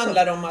det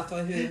handlar om att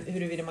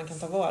huruvida man kan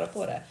ta vara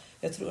på det.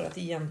 Jag tror att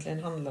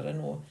egentligen handlar det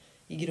nog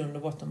i grund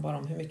och botten bara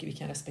om hur mycket vi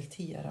kan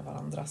respektera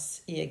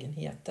varandras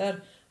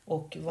egenheter.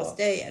 Fast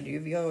det är det ju.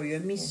 Vi har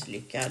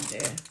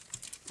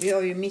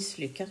ju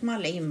misslyckats med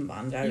alla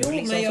invandrare. Jo,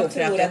 liksom men jag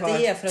tror att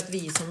det är för att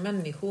vi som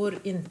människor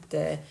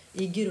inte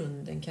i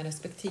grunden kan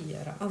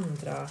respektera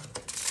andra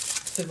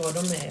för vad de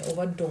är och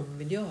vad de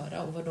vill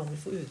göra och vad de vill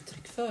få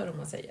uttryck för, om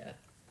man säger.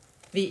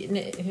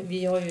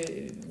 Vi har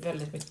ju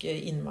väldigt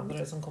mycket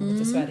invandrare som kommer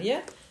till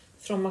Sverige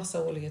från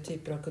massa olika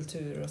typer av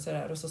kulturer och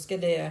sådär. Och så ska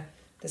det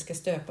ska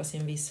stöpas i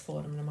en viss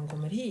form när man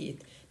kommer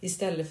hit.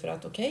 Istället för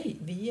att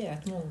vi är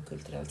ett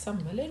mångkulturellt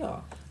samhälle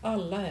idag.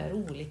 Alla är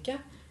olika.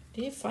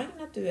 Det är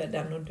fint att du är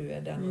den och du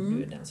är den och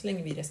du är den. Så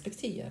länge vi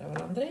respekterar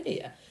varandra i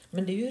det.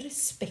 Men det är ju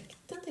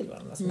respekten till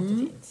varandra som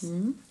inte finns.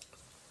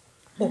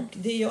 Och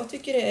det jag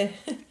tycker är...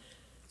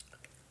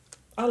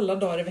 Alla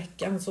dagar i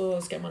veckan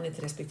så ska man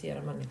inte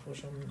respektera människor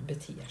som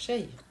beter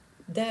sig.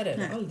 Där är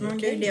det aldrig men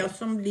det är det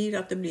som blir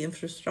att det blir en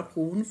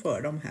frustration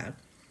för de här.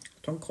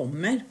 De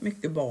kommer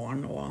mycket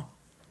barn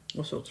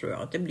och så tror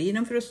jag att det blir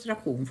en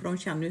frustration för de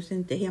känner sig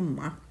inte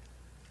hemma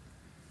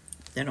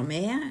där de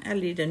är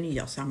eller i det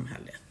nya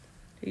samhället.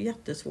 Det är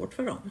jättesvårt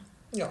för dem.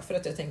 Ja, för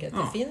att jag tänker att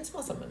det finns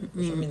massa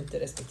människor som inte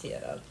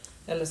respekterar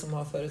eller som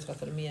har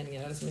förutfattade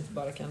meningar eller som inte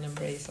bara kan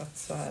embrace att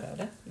så här är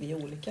det, vi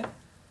är olika.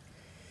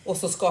 Och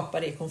så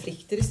skapar det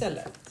konflikter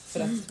istället. För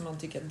att man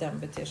tycker att den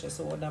beter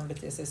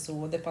sig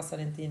så, det passar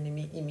inte in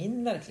i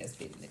min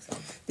verklighetsbild. Liksom.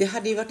 Det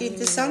hade ju varit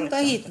intressant att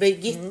ha hit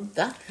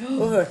Birgitta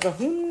och hört vad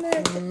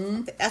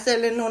hon... Alltså,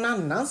 eller någon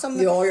annan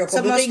som... Ja, jag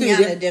kommer ringa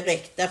henne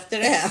direkt efter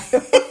det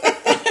här.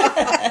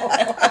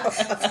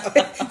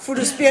 Får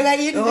du spela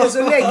in det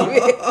så länge vi...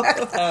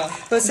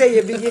 Vad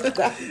säger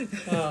Birgitta?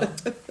 Ja.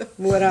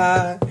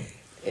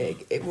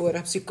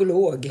 Våra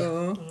psykolog.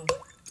 Ja.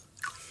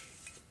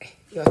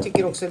 Jag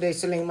tycker också det är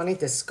så länge man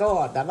inte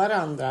skadar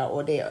varandra.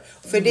 Och det,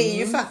 för det är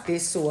ju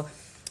faktiskt så...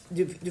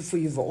 Du får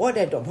ju vara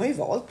där. De har ju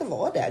valt att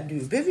vara där. Du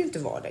behöver ju inte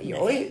vara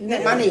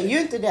där. Man är ju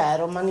inte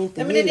där om man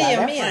inte men det är det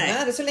jag det.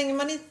 menar. Så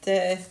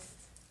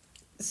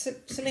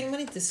länge man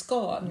inte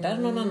skadar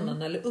någon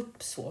annan eller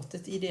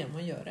uppsåtet i det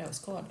man gör är att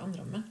skada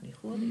andra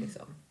människor.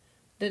 Liksom.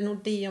 Det är nog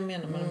det jag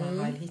menar med de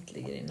här Heil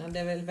Hitler-grejerna. Det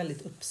är väl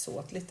väldigt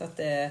uppsåtligt att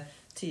det är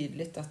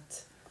tydligt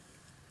att...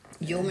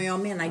 Jo, men jag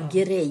menar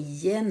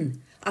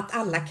grejen. Att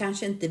alla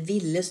kanske inte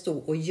ville stå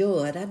och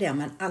göra det,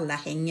 men alla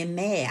hänger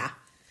med.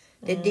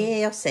 Det är det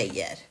jag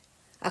säger.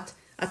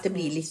 Att det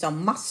blir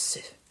liksom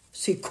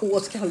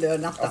masspsykos kallar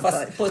jag nästan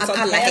för. På ett att sånt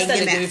alla här hänger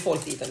ställe med. är ju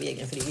folk dit av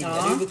egen fri vilja. Det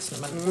är ju vuxna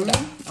människor där.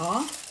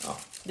 Ja.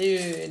 Det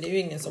är ju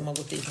ingen som har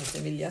gått dit med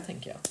sin vilja,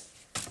 tänker jag.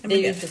 Det är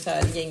ju inte så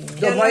här gäng.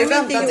 De har ju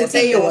väntat i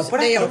 10 år på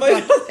det.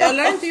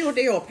 Eller har inte gjort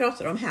det jag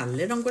pratar om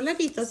heller. De går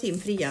dit av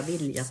sin fria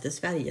vilja till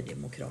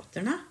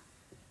Sverigedemokraterna.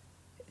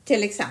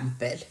 Till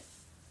exempel.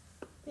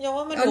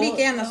 Ja, men då,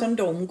 lika gärna som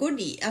de går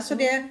dit. Alltså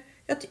det,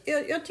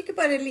 jag tycker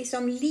bara det är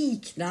liksom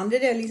liknande.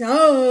 Det är liksom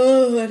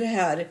det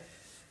här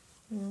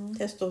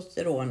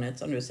testosteronet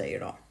som du säger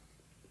då.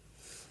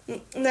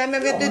 Nej,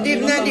 men vet du,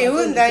 det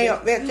undrar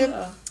jag. Vet du,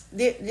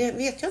 det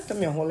vet jag inte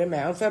om jag håller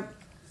med om. För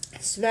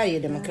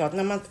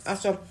Sverigedemokraterna,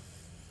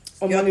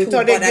 om jag man nu tog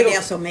tar bara det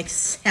det som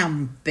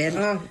exempel.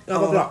 Ja,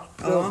 vad bra.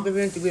 Då behöver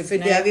vi inte gå in för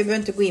det. Vi behöver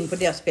inte gå in på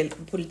det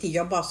politik.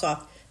 Jag bara sa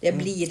att det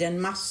blir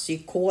en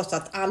masspsykos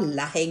att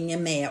alla hänger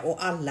med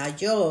och alla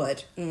gör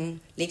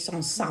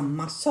liksom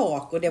samma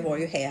sak. Och det var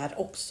ju här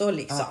också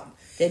liksom. Ja.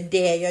 Det är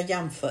det jag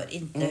jämför,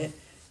 inte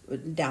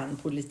den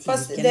politiken.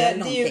 Fast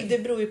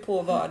det beror ju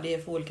på vad det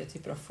är för olika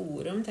typer av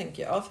forum,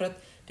 tänker jag. För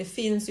att det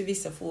finns ju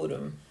vissa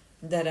forum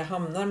där det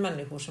hamnar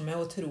människor som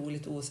är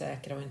otroligt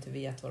osäkra och inte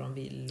vet vad de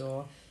vill.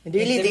 Och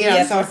det är lite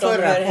grann som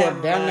förra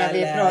podden när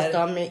vi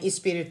pratade om i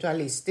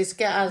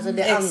spiritualistiska, alltså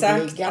det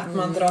andliga. Att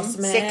man dras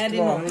med i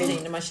någonting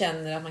när man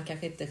känner att man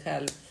kanske inte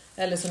själv,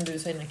 eller som du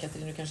sa innan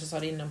Katrin, du kanske sa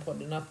det innan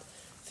podden, att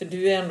för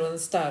du är ändå en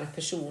stark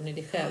person i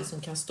dig själv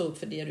som kan stå upp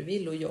för det du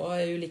vill, och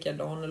jag är ju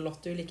likadan och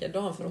Lotta är ju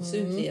likadan. För oss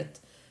är det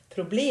ett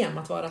problem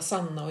att vara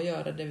sanna och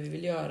göra det vi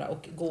vill göra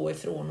och gå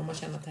ifrån om man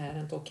känner att det här är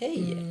inte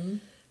okej.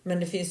 Men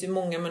det finns ju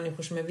många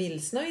människor som är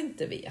vilsna och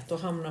inte vet, och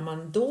hamnar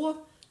man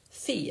då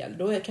fel,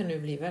 då kan det ju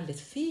bli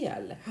väldigt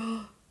fel.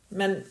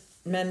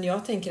 Men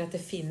jag tänker att det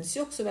finns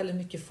ju också väldigt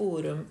mycket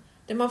forum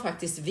där man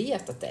faktiskt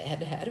vet att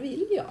det här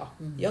vill jag.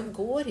 Jag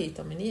går hit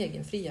av min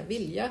egen fria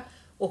vilja.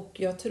 Och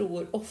jag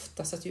tror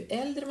oftast att ju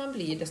äldre man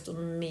blir, desto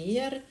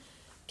mer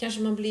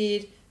kanske man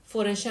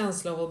får en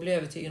känsla av att bli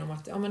övertygad om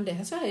att men det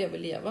här är så här jag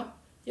vill leva.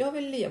 Jag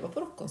vill leva på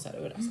rockkonserter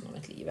resten av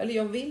mitt liv. Eller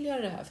jag vill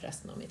göra det här för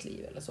resten av mitt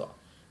liv. Eller så.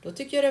 Då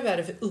tycker jag det är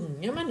värre för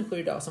unga människor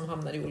idag som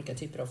hamnar i olika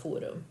typer av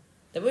forum.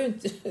 Det var ju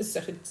inte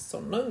särskilt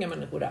sådana unga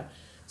människor där.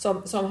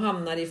 Som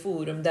hamnar i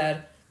forum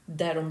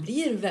där de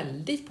blir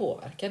väldigt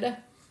påverkade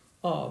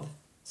av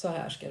så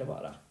här ska det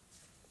vara.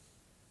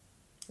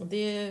 Och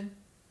det,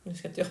 nu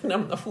ska inte jag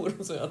nämna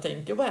forum som jag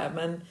tänker på här,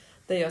 men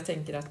det jag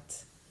tänker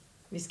att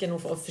vi ska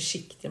nog vara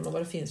försiktiga med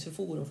vad det finns för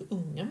forum för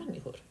unga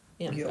människor.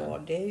 Egentligen. Ja,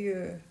 det är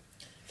ju...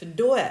 För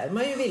då är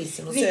man ju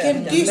vilsen och sökande.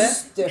 Vilken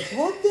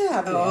dysterpodd det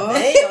här blir. Ja.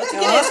 Nej, jag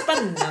tycker det är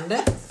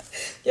spännande.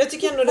 Jag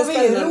tycker ändå det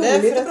är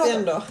spännande för att det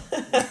ändå...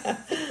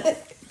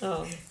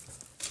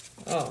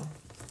 Ja.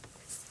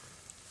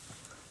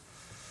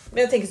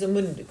 Men jag tänker som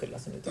Mundekulla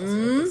som du tar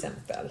som ett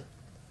exempel.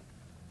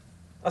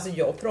 Alltså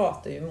jag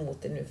pratar ju emot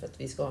det nu för att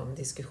vi ska ha en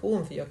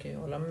diskussion, för jag kan ju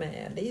hålla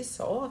med dig i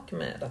sak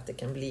med att det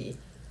kan bli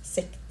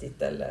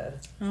sektigt eller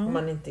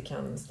man inte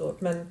kan stå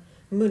upp. Men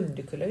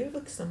Mundekulla är ju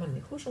vuxna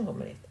människor som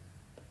kommer hit.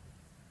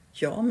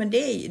 Ja, men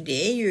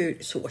det är ju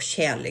så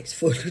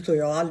kärleksfullt, och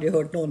jag har aldrig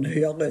hört någon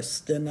höja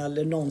rösten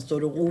eller någon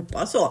står och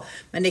ropar så.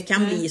 Men det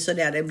kan bli så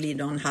där, det blir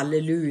någon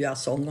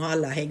halleluja-sång och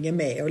alla hänger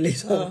med och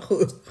liksom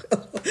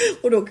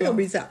och då kan jag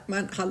bli så här,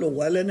 men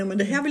hallå, eller nej, men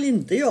det här vill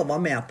inte jag vara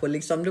med på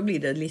liksom. Då blir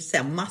det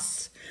liksom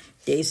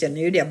sen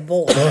är ju det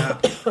bara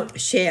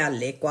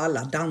kärlek och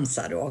alla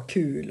dansar och har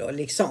kul och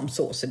liksom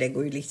så det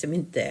går ju liksom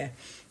inte.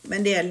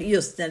 Men det är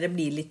just när det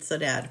blir lite så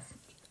där,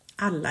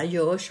 alla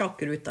gör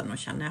saker utan att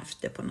känna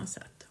efter på något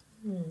sätt.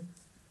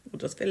 Och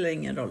då spelar det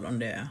ingen roll om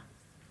det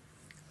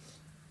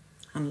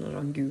handlar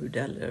om Gud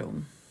eller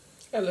om...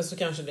 Eller så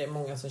kanske det är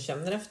många som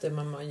känner efter,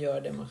 men man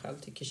gör det man själv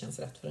tycker känns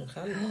rätt för en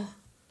själv. Ja.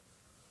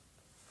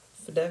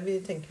 För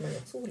där tänker man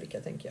också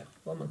olika, tänker jag.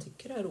 Vad man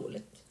tycker är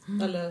roligt.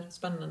 Eller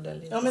spännande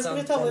eller Ja, men ska vi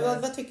intressant, ta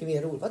eller... vad tycker vi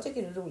är roligt? Vad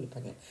tycker du är roligt,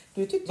 Pernilla?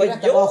 Du tyckte Vad ju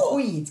att det jag- var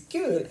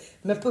skitkul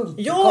med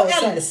punkter.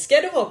 Jag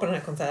älskade att vara på den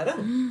här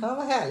konserten. Ja,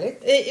 vad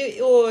härligt.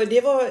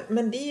 Och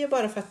men det är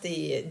bara för att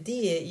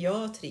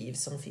jag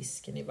trivs som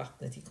fisken i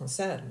vattnet i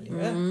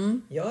konsertmiljö.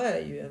 Jag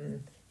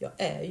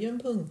är ju en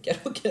punkare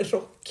och en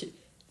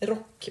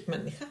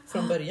rockmänniska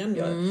från början.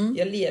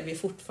 Jag lever ju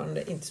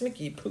fortfarande, inte så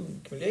mycket i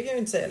punkmiljö kan jag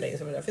inte säga längre,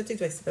 så därför jag tyckte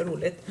det var extra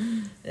roligt.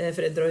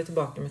 För det drar ju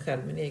tillbaka mig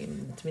själv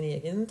till min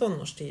egen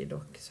tonårstid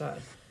och så här.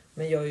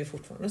 Men jag är ju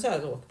fortfarande så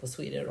här, åker på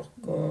Sweden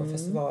Rock och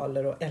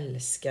festivaler och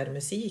älskar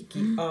musik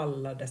i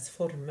alla dess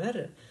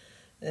former.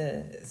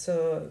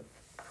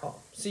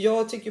 Så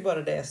jag tycker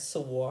bara det är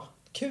så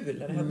kul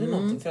när det händer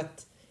någonting, för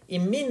att i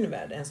min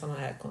värld är en sån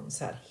här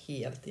konsert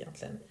helt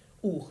egentligen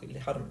oskyldig,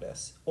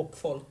 harmlös, och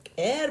folk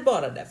är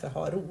bara där för att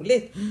ha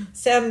roligt.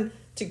 Sen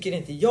tycker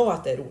inte jag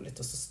att det är roligt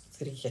att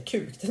skrika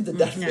kuk, det är inte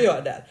därför jag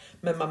är där,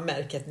 men man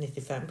märker att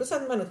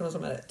 95% människorna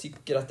som är där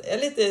tycker att det är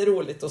lite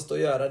roligt att stå och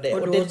göra det.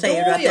 Och då det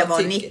säger du att det var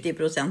tycker...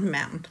 90%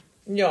 män.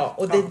 Ja,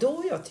 och det är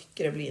då jag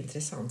tycker det blir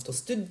intressant att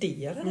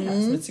studera det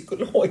här som ett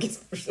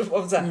psykologiskt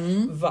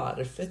problem.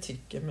 Varför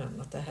tycker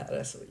män att det här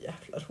är så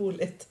jävla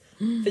roligt?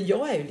 För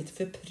jag är ju lite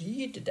för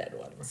pryd där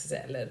då, eller man ska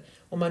säga. Eller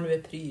om man nu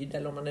är pryd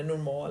eller om man är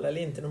normal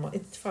eller inte normal.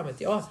 Inte fan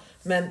vet jag.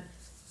 Men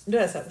då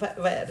är det så här,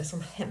 vad är det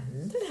som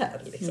händer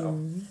här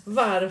liksom?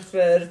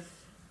 Varför?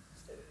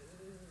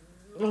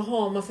 Vad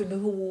har man för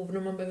behov när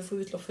man behöver få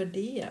utlopp för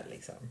det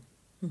liksom?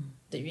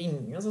 Det är ju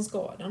ingen som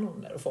skadar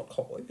någon där och folk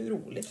har ju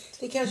roligt.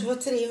 Det kanske var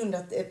 300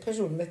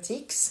 personer med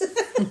tics.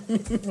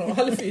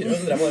 Ja, eller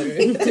 400 var det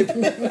ju typ.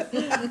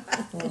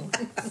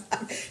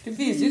 Det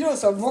finns ju de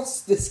som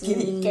måste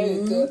skrika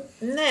ut. Och...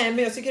 Nej,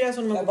 men jag tycker det är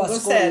som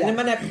när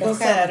man är på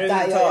konsert Jag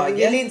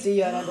överhuvudtaget. vill inte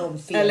göra de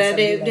fel. Eller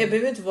det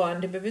behöver inte vara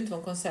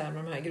en konsert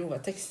med de här grova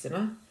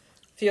texterna.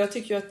 För jag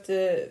tycker ju att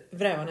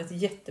Vrävan är ett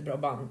jättebra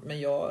band, men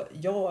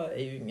jag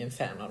är ju ingen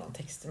fan av de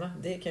texterna.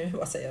 Det kan jag ju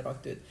bara säga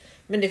rakt ut.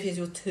 Men det finns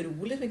ju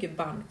otroligt mycket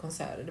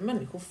bandkonserter där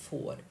människor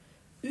får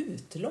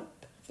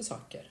utlopp för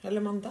saker.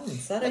 Eller man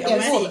dansar.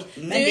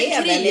 Men det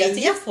är väl en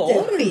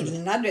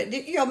jätteskillnad.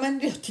 Ja, men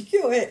det tycker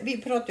jag.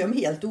 Vi pratar ju om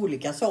helt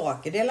olika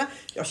saker.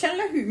 Jag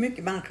känner hur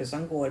mycket människor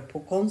som går på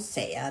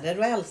konserter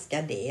och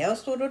älskar det och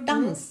står och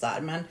dansar.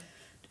 Men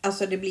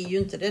alltså det blir ju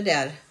inte det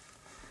där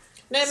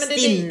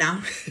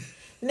stinna.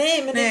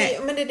 Nej,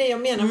 men det är det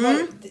jag menar.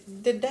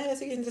 Det där jag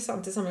tycker är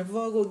intressant i samhället.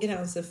 Vad går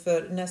gränsen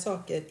för när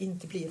saker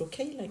inte blir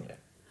okej längre?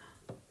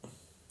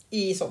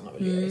 I sådana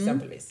miljöer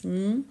exempelvis.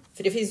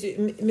 För det finns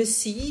ju,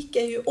 musik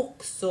är ju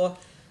också,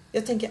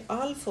 jag tänker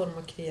all form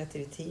av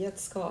kreativitet,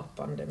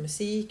 skapande,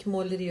 musik,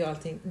 måleri och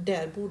allting,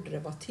 där borde det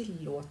vara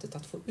tillåtet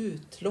att få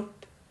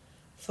utlopp,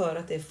 för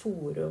att det är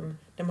forum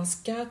där man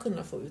ska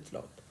kunna få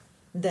utlopp,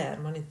 där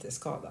man inte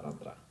skadar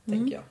andra,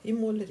 tänker jag. I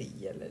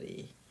måleri eller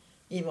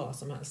i vad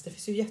som helst. Det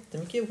finns ju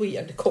jättemycket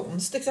weird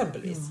konst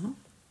exempelvis.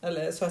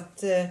 Eller så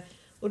att,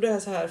 och då är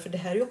det så här, för det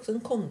här är ju också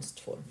en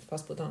konstform,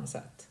 fast på ett annat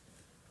sätt.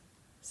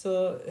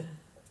 Så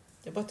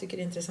jag bara tycker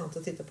det är intressant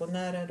att titta på,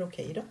 när är det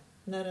okej då?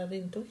 När är det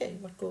inte okej?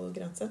 Vart går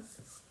gränsen?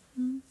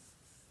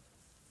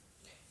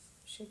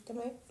 Ursäkta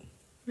mig.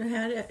 Det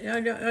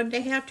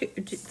här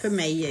för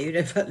mig är ju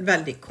det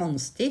väldigt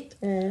konstigt.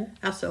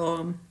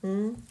 Alltså...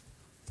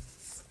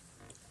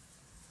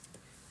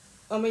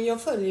 Ja, men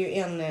jag följer ju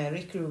en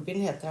Rick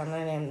Rubin heter han,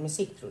 är en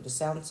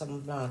musikproducent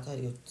som bland annat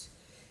har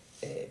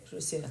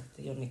producerat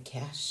Johnny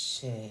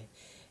Cash,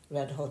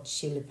 Red Hot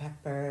Chili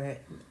Pepper,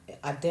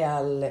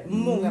 Adele,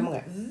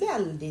 många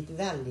väldigt,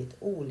 väldigt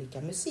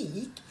olika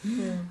musik.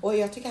 Och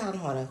jag tycker han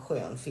har en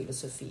skön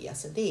filosofi,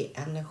 alltså det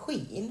är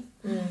energin.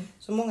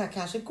 Så många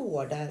kanske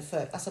går där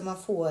för, alltså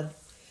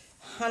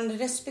han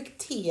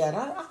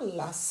respekterar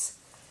allas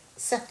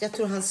sätt. Jag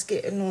tror han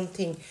skrev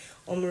någonting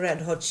om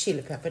Red Hot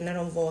Chili Pepper när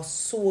de var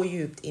så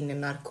djupt in i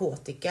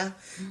narkotika.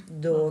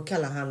 Då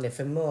kallar han det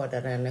för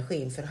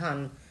mördarenergin, för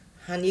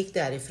han gick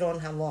därifrån,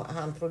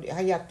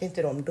 han hjälpte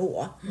inte dem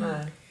då.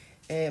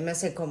 Men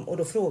sen och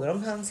då frågade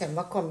de han sen,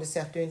 vad kom det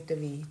sig att du inte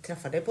vi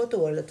träffade på ett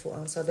år eller två?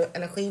 Han sa att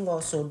energin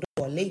var så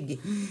dålig.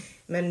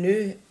 Men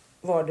nu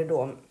var det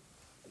då,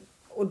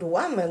 och då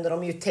använder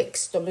de ju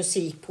text och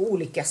musik på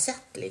olika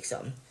sätt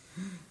liksom.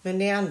 Men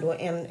det är ändå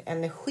en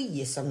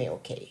energi som är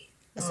okej.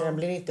 Alltså den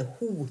blir inte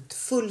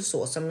hotfull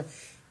så som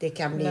det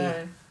kan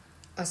bli.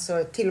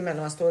 Alltså till och med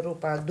när man står och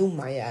ropar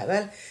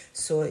domarjävel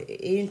så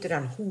är ju inte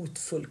den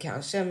hotfull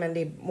kanske, men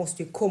det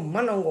måste ju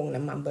komma någon gång när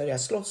man börjar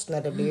slåss,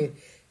 när det blir,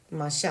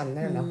 man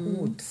känner den här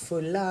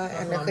hotfulla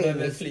energin. Man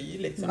behöver fly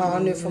liksom. Ja,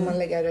 nu får man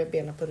lägga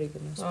benen på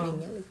ryggen och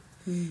springa lite.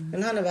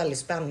 Men han är väldigt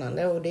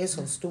spännande och det är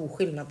så stor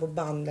skillnad på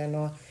banden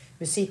och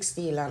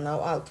musikstilarna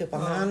och alltihopa.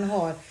 Men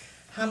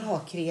Han har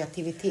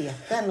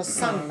kreativiteten och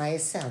sanna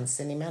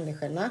essensen i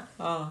människorna.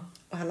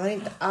 Och han har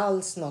inte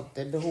alls något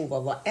behov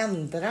av att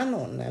ändra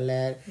någon.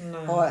 Eller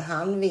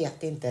han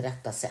vet inte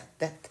rätta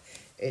sättet.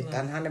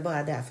 Utan han är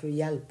bara där för att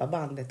hjälpa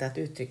bandet att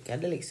uttrycka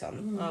det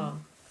liksom.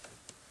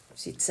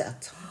 Sitt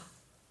sätt.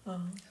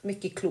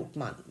 Mycket klok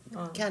man.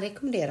 Kan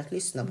rekommendera att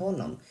lyssna på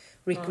honom.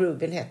 Rick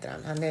Rubin heter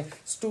han. Han är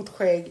stort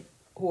skägg,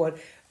 hår.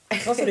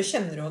 Varför du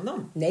känner du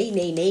honom?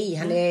 Nej.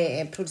 Han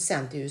är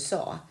producent i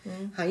USA.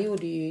 Han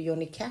gjorde ju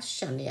Johnny Cash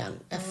sen igen.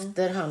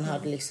 Efter han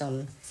hade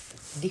liksom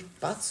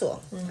dippat så.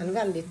 Han är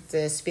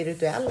väldigt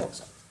spirituell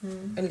också.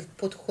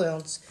 På ett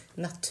skönt,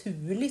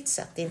 naturligt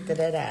sätt. Inte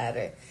det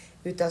där,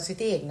 utan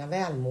sitt egna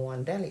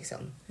välmående liksom.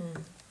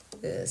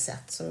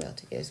 Sätt som jag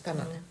tycker är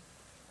spännande.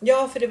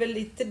 Ja, för det är väl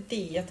lite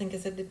det. Jag tänker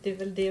så det är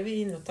väl det vi är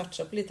inne och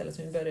touchar på lite. Eller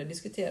som vi börjar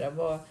diskutera.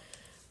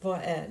 Vad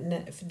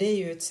är, för det är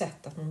ju ett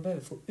sätt att man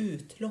behöver få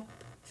utlopp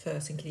för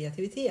sin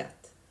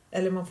kreativitet.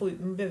 Eller man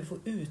behöver få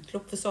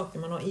utlopp för saker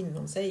man har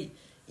inom sig.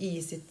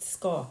 I sitt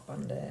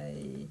skapande.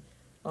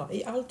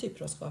 I all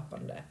typ av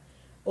skapande.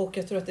 Och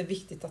jag tror att det är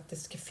viktigt att det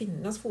ska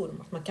finnas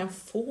forum. Att man kan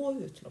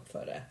få utlopp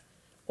för det.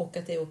 Och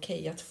att det är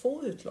okej att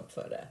få utlopp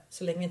för det.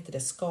 Så länge inte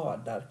det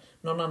skadar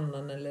någon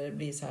annan. Eller det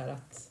blir så här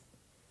att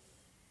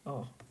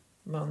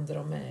man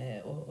drar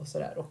med och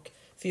sådär.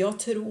 För jag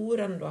tror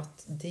ändå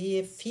att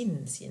det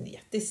finns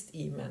genetiskt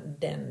i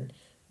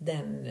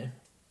den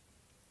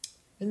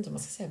jag vet inte om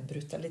man ska säga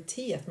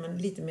brutalitet. Men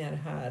lite mer det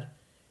här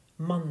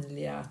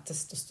manliga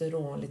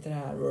testosteron. Lite det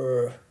här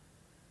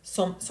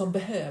som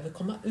behöver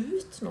komma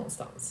ut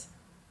någonstans.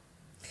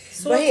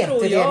 Så vad heter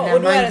tror det jag. när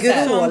och då man är det så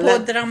här, Som grålar?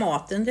 på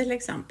Dramaten till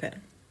exempel.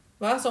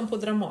 va? Som på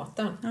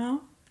Dramaten. Ja,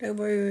 det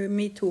var ju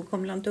MeToo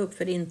kom inte upp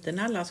för inte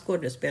när alla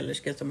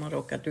skådespelerskor som har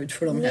råkat ut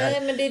för de här.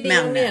 Nej, men det är det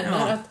jag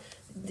menar. Att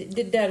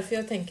det är därför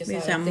jag tänker så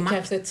här. Att det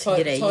kanske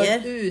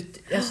tar ut.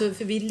 Alltså,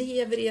 för vi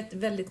lever i ett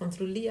väldigt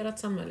kontrollerat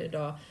samhälle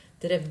idag.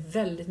 Där det är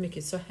väldigt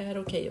mycket så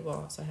här okej att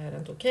vara, så här är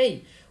inte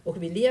okej.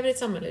 Och vi lever i ett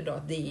samhälle idag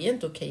att det är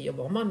inte okej att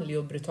vara manlig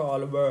och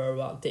brutal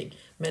och allting.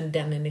 Men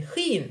den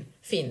energin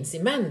finns i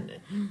män.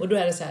 Och då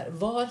är det så här,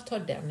 var tar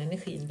den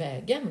energin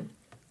vägen?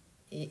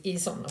 I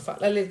sådana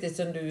fall. Eller lite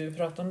som du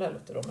pratade om där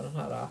lite då med den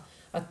här.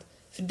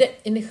 För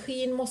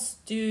energin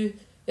måste ju,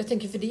 jag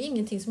tänker för det är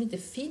ingenting som inte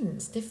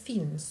finns. Det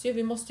finns ju,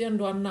 vi måste ju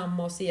ändå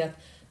anamma och se att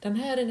den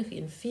här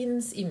energin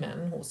finns i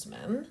män hos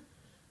män.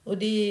 Och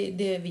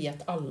det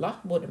vet alla,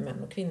 både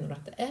män och kvinnor,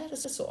 att det är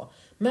så.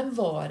 Men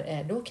var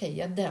är det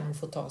okej att den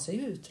får ta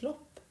sig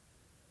utlopp?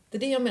 Det är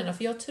det jag menar,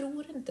 för jag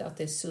tror inte att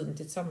det är sunt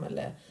i ett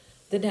samhälle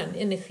där den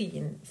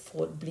energin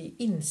får bli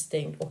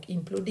instängd och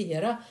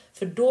implodera.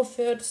 För då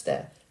föds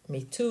det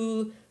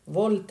MeToo,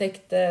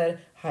 våldtäkter,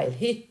 Heil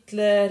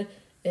Hitler,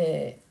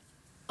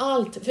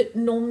 allt. För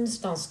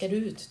någonstans ska det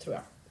ut, tror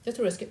jag. Jag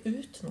tror det ska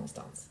ut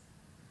någonstans.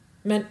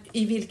 Men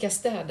i vilka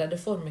städade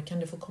former kan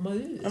det få komma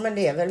ut? Ja, men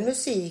det är väl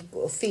musik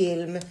och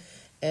film,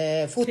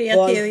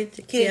 fotboll,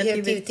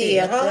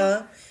 kreativitet.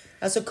 Ja.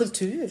 Alltså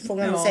kultur får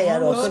man väl säga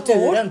då.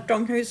 Kulturen. Sport,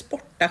 de kan ju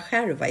sporta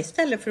själva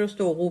istället för att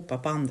stå och ropa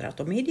på andra att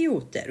de är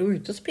idioter. Och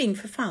ut och spring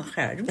för fan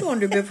själv då om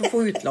du behöver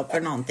få utlopp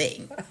för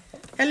någonting.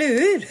 Eller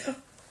hur?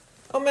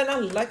 Ja, men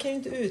alla kan ju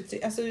inte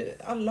uttrycka, alltså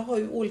alla har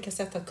ju olika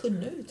sätt att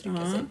kunna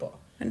uttrycka sig på.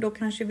 Men då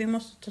kanske vi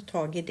måste ta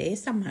tag i det i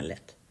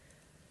samhället.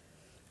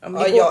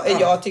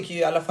 Jag tycker ju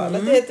i alla fall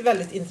att det är ett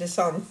väldigt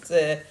intressant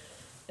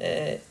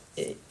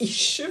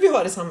issue vi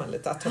har i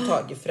samhället att ta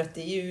tag i. För att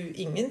det är ju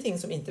ingenting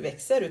som inte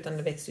växer, utan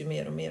det växer ju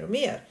mer och mer och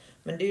mer.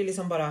 Men det är ju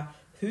liksom bara,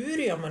 hur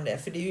gör man det?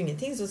 För det är ju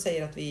ingenting som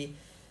säger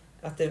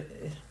att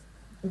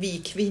vi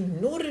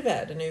kvinnor i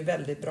världen är ju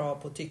väldigt bra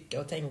på att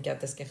tycka och tänka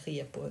att det ska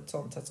ske på ett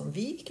sånt sätt som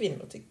vi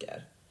kvinnor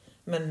tycker.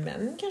 Men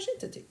män kanske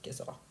inte tycker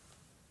så.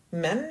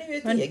 Män är ju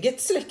ett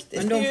eget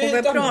släkte. Men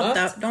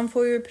de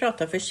får ju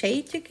prata för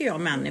sig, tycker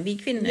jag, männen. Vi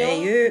kvinnor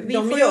är ju, vi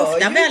får ju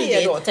ofta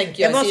väldigt.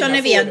 Det var så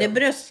när vi hade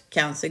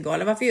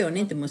bröstcancergala. Varför gör ni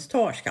inte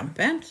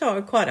mustaschkampen?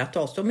 Sa Kara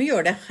till oss. De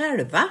gör det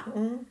själva.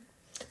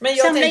 Men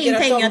jag samla in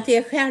pengar till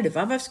er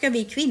själva. Varför ska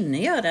vi kvinnor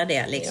göra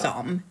det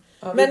liksom?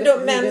 Ja,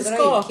 men män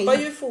skapar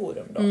ju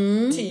forum då.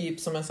 Typ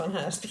som en sån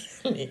här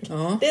spelning.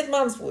 Det är ett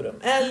mansforum.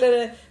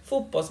 Eller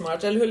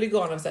fotbollsmatch eller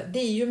huliganer. Det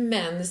är ju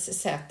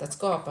mäns sätt att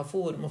skapa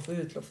forum och få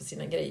utlopp för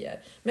sina grejer.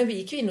 Men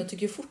vi kvinnor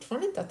tycker ju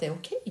fortfarande inte att det är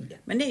okej.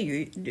 Men det är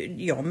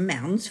ju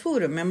mäns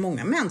forum. Men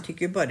många män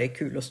tycker ju bara det är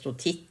kul att stå och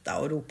titta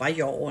och ropa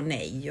ja och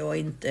nej och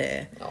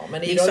inte. Ja,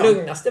 men i de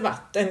lugnaste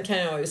vatten kan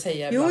jag ju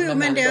säga. Jo,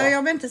 men det har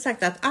jag väl inte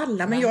sagt att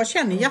alla. Men jag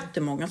känner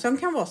jättemånga som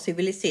kan vara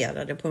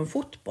civiliserade på en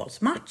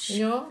fotbollsmatch.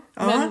 Ja.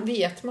 Men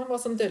vet man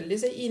vad som döljer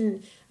sig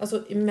in,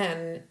 alltså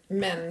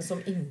män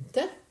som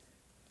inte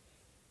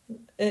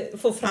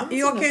får fram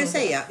jag kan ju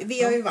säga,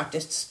 vi har ju varit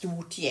ett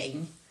stort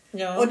gäng.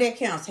 Ja. Och det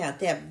kan jag säga att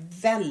det är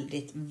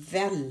väldigt,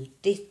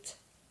 väldigt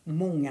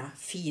många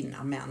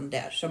fina män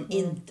där som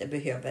inte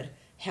behöver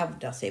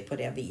hävda sig på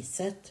det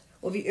viset.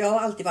 Och jag har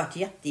alltid varit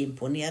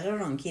jätteimponerad av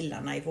de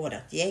killarna i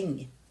vårat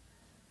gäng.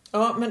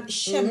 Ja, men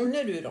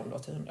känner du dem då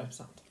till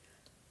 100%?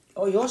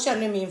 Och jag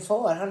känner min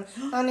far,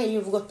 han är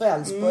ju gått på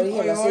Älvsborg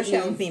hela sitt liv.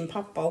 Jag har känt min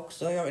pappa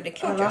också. Det är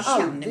klart jag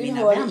känner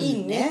mina vänner.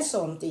 Inget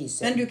sånt i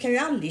sig. Men du kan ju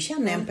aldrig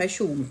känna en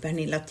person,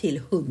 Pernilla,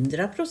 till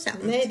 100%.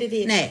 Nej, det är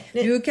det. Nej,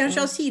 du kanske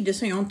har sidor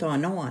som jag inte har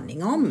en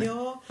aning om.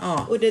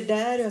 Ja, och det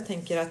där jag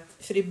tänker att,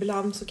 för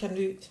ibland så kan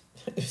du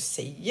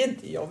säger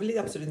inte, jag vill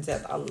absolut inte säga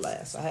att alla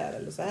är så här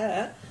eller så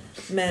här.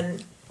 Men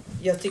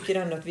jag tycker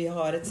ändå att vi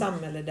har ett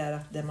samhälle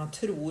där man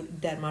tror,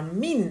 där man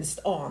minst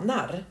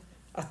anar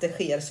att det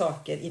sker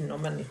saker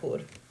inom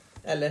människor.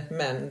 Eller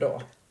män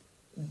då.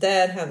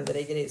 Där händer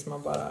det grejer som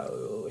man bara,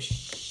 oh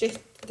shit,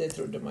 det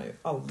trodde man ju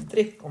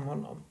aldrig om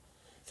honom.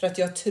 För att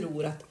jag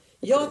tror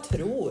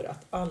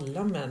att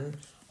alla män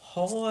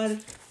har,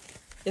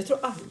 jag tror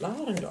alla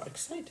har en dark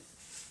side.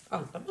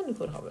 Alla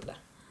människor har väl det.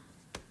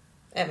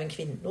 Även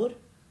kvinnor.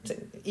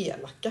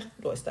 Elaka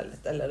då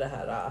istället. Eller det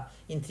här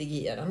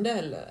intrigerande.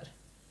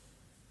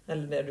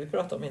 Eller det du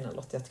pratade om innan,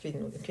 Lotte, att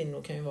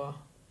kvinnor kan ju vara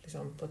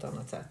liksom på ett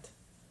annat sätt.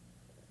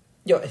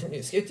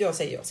 Nu ska inte jag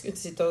ska inte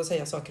sitta och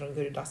säga saker om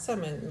Gunneirsson,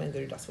 men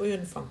Gunneirsson var ju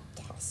en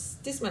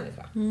fantastisk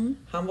människa.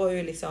 Han var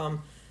ju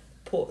liksom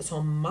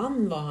som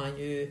man var han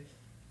ju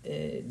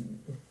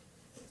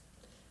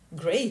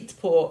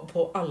great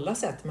på alla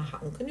sätt, men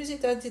han kunde ju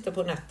sitta och titta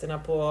på nätterna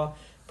på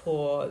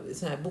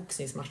såna här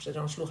boxningsmatcher där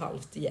de slog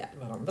halvt ihjäl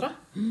varandra.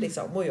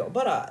 Liksom. Och jag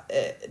bara,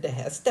 det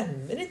här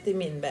stämmer inte i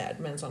min värld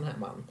med en sån här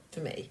man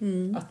för mig.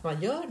 Att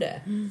man gör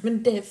det.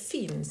 Men det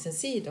finns en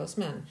sida hos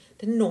män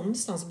där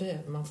någonstans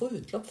behöver man få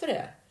utlopp för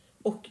det.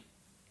 Och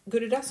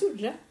Gunneirsson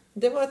gjorde det.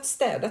 Det var ett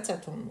städat sätt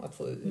för honom att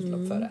få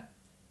utlopp för det.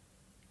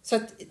 Så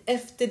att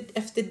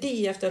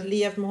efter att ha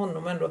levt med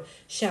honom och ändå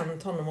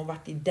känt honom och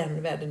varit i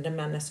den världen där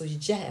män är så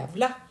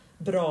jävla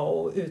bra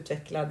och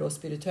utvecklade och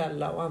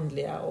spirituella och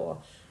andliga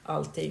och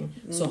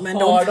allting, så men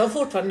har de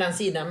fortfarande den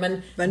sidan.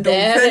 Men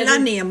de följer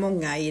ner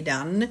många i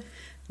den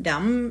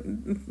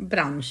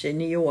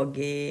branschen i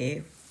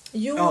yogi.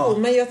 Jo,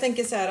 men jag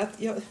tänker så här att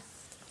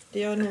det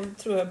jag nog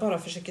tror jag bara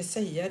försöker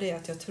säga det är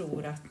att jag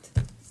tror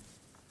att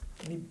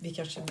vi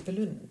kanske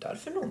blundar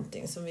för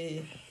någonting som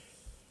vi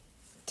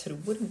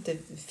tror inte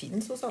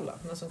finns hos alla,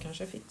 men som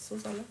kanske finns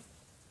hos alla.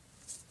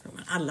 Ja,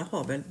 men alla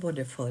har väl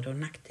både för- och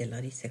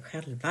nackdelar i sig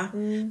själva.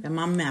 Men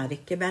man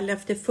märker väl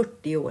efter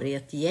 40 år i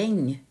ett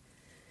gäng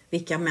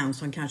vilka män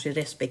som kanske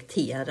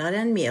respekterar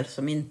en mer,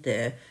 som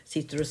inte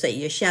sitter och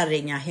säger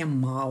kärringar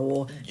hemma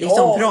och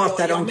liksom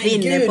pratar om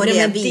kvinnor på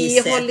det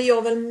viset. Det håller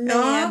jag väl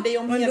med dig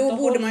om. Men då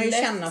borde man ju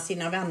känna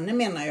sina vänner,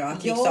 menar jag.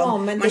 Att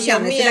liksom, man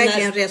känner sig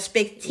verkligen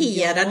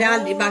respekterad. Det har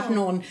aldrig varit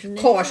någon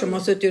karl som har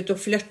suttit och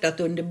flörtat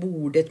under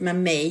bordet med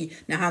mig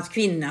när hans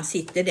kvinna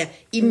sitter där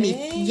i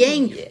mitt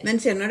gäng. Men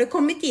sen har det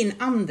kommit in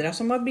andra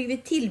som har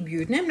blivit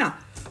tillbjudna.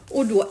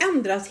 Och då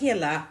ändras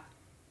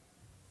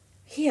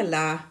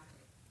hela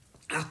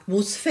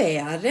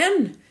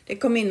atmosfären. Det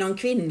kom in någon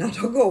kvinna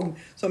någon gång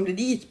som blev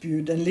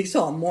ditbjuden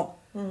liksom och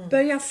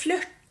började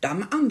flörta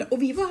med andra.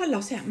 Och vi var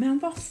alla så här, men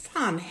vad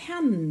fan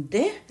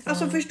hände?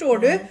 Alltså förstår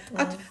du?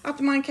 Att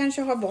man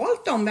kanske har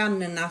valt de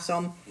vännerna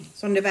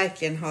som det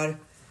verkligen har.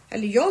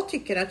 Eller jag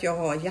tycker att jag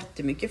har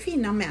jättemycket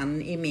fina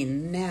män i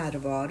min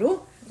närvaro.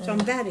 Som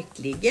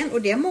verkligen,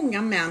 och det är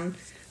många män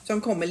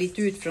som kommer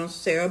lite utifrån,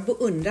 så jag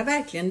beundrar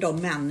verkligen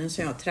de männen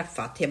som jag har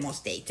träffat hemma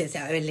hos dig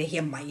eller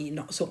hemma i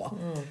så.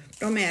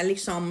 De är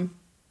liksom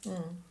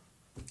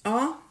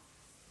ja.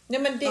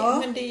 Men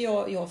det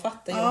jag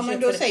fattar. Ja,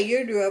 men då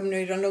säger du om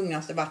nu i de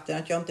lugnaste vatten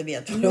att jag inte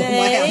vet vad de har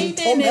hänt.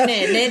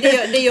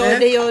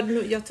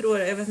 Nej. Jag tror,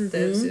 jag vet inte,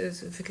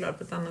 förklara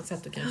på ett annat sätt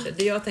då kanske.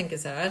 Det jag tänker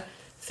så här,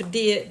 för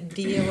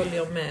det håller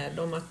jag med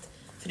om att.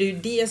 För det är ju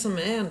det som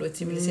är ändå ett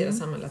civiliserat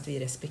samhälle, att vi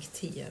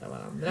respekterar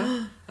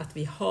varandra. Att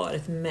vi har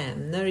ett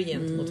manner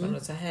gentemot varandra.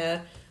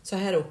 Så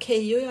här är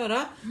okej att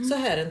göra, så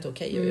här är inte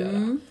okej att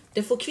göra.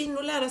 Det får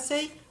kvinnor lära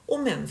sig och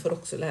män får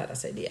också lära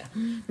sig det.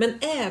 Men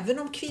även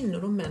om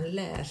kvinnor och män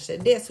lär sig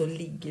det, så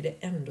ligger det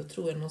ändå,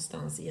 tror jag,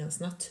 någonstans i ens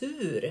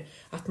natur.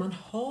 Att man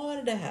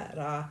har det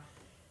här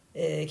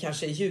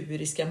kanske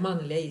djuriska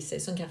manliga i sig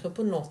som kanske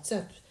på något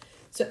sätt.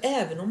 Så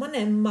även om man är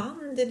en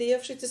man, det är det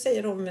jag försökte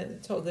säga om,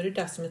 tager det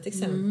där som ett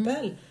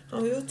exempel.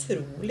 Han var ju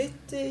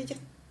otroligt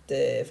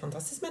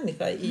jättefantastisk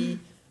människa i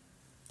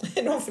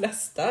de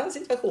flesta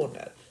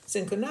situationer.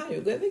 Sen kunde han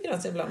ju gå över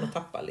gränsen ibland och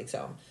tappa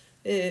liksom.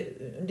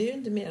 Det är ju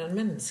inte mer än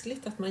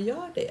mänskligt att man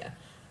gör det.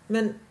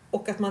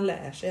 Och att man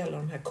lär sig alla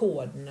de här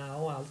koderna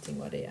och allting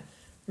vad det är.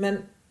 Men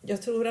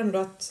jag tror ändå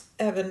att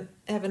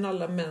även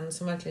alla män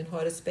som verkligen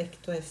har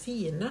respekt och är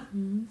fina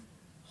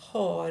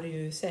har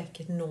ju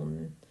säkert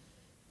någon.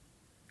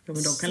 Ja,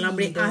 men de kan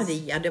bli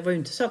arga. Det var ju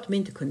inte så att de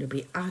inte kunde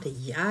bli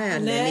arga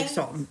eller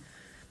liksom.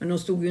 Men de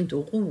stod ju inte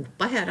och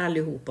ropa här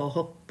allihopa och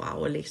hoppa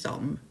och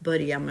liksom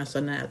börja med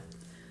såna här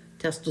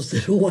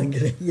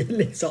testosterongrejer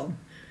liksom.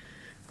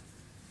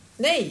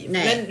 Nej,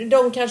 men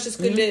de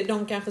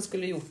kanske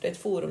skulle gjort ett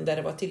forum där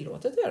det var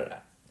tillåtet att göra det.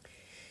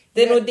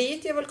 Det är nog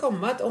dit jag vill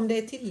komma, att om det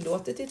är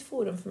tillåtet i ett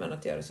forum för män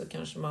att göra, så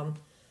kanske man.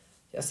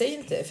 Jag säger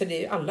inte,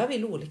 för alla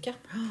vill olika.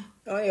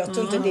 Ja, jag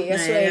tror inte det är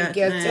så enkelt.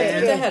 Jag tror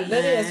inte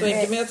heller det är så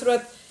enkelt, men jag tror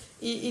att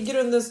I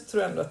grunden så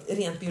tror jag ändå att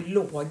rent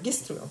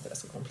biologiskt tror jag inte det är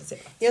så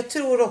komplicerat. Jag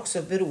tror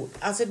också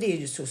alltså det är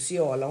ju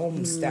sociala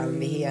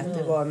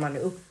omständigheter, var man är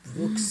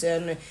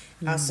uppvuxen,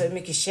 alltså hur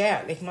mycket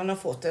kärlek man har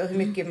fått, hur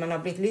mycket man har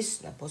blivit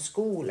lyssnad på,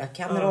 skola,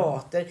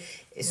 kamrater,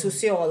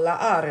 sociala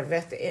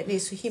arvet. Det är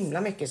så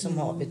himla mycket som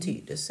har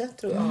betydelse,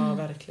 tror jag. Ja,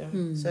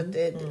 verkligen. Så att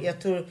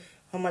jag tror,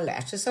 har man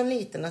lärt sig som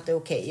liten att det är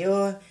okej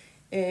att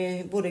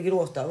både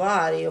gråta och vara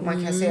arg och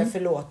man kan säga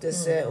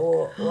förlåtelse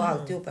och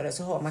alltihopa det,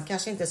 så har man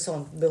kanske inte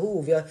sånt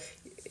behov.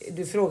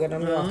 Du frågade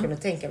om jag kunde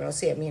tänka mig att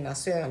se mina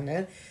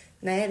söner.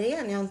 Nej, det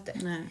kan jag inte.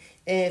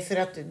 För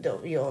att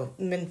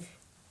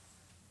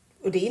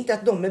och det är inte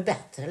att de är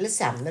bättre eller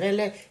sämre,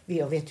 eller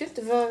jag vet ju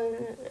inte vad,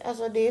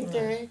 alltså det är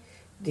inte,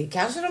 det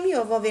kanske de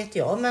gör, vad vet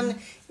jag, men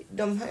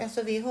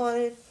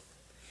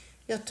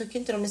jag tycker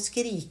inte de är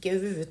skrika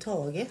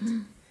överhuvudtaget.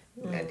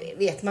 Men det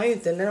vet man ju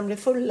inte när de blir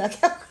fulla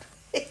kanske.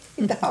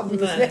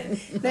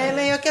 Nej,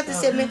 men jag kan inte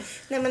se,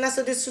 men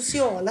alltså den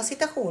sociala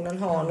situationen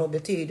har nog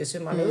betydelse,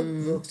 hur man är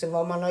uppvuxen,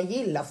 vad man har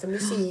gillat för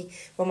musik,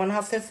 vad man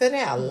har för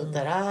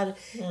föräldrar.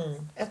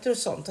 Jag tror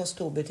sånt har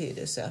stor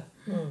betydelse.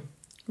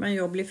 Men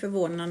jag blir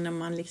förvånad när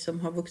man liksom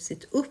har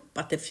vuxit upp,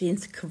 att det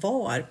finns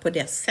kvar på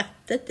det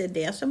sättet. Det är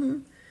det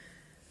som...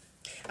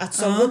 Att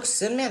som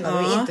vuxen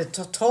menar du inte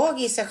ta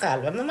tag i sig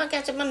själv, men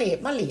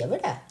man lever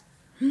där.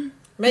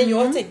 Men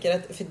jag tänker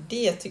att, för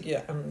det tycker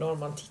jag ändå, om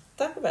man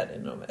tittar på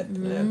världen med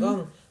öppna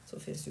ögon, så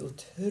finns det ju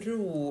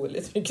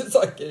otroligt mycket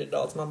saker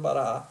idag som man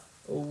bara,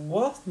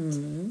 what?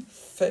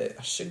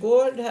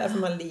 Försiggår det här, för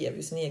man lever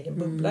i sin egen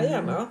bubbla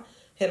gärna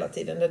hela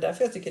tiden. Det är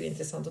därför jag tycker det är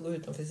intressant att gå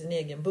utanför sin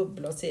egen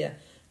bubbla och se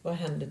vad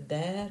händer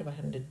där, vad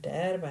händer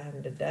där, vad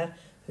händer där.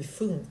 Hur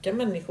funkar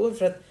människor?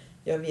 För att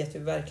jag vet ju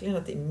verkligen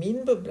att i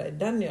min bubbla, i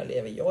den jag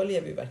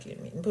lever ju verkligen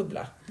i min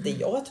bubbla. Det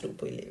jag tror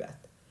på i livet.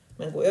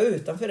 Men går jag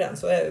utanför den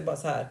så är det bara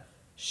så här,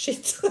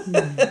 shit.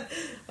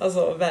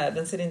 Alltså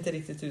världen ser inte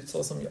riktigt ut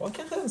så som jag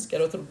kanske önskar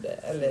och trodde.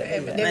 Men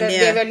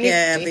det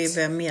är vi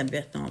väl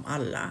medvetna om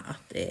alla,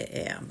 att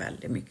det är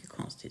väldigt mycket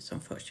konstigt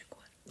som försiggår.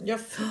 Ja,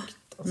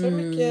 fruktansvärt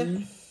mycket.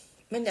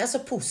 Men det är alltså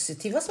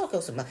positiva saker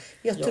också.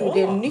 Jag tror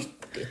det är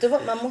nyttigt och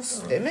man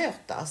måste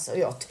mötas. Och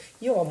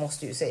jag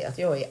måste ju säga att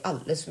jag är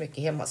alldeles för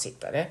mycket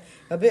hemmasittare.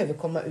 Jag behöver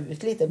komma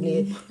ut lite,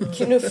 bli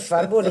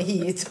knuffad både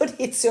hit och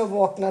dit så jag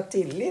vaknar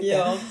till lite.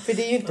 Ja. För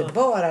det är ju inte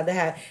bara det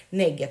här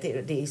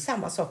negativa, det är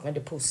samma sak med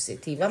det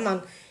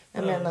positiva.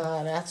 Jag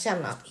menar att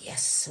känna att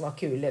yes, vad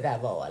kul det där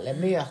var. Eller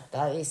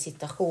möta i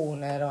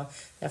situationer. Och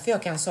därför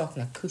jag kan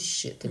sakna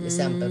kurser till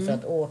exempel. För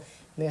att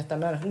möta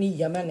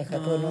nya människor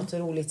på något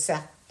roligt sätt.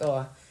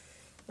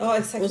 Ja,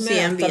 exakt. Och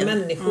möta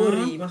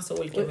människor i massa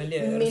olika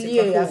miljöer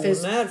och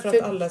situationer för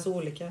att alla är så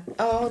olika.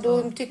 Ja,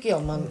 då tycker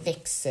jag man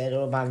växer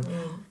och man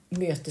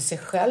möter sig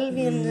själv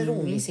i en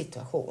rolig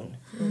situation.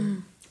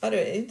 Ja,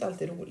 det är inte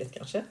alltid roligt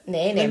kanske.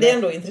 Nej, men det är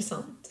ändå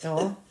intressant.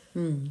 Ja.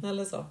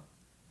 Eller så.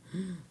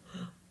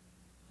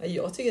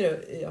 Jag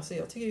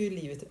tycker ju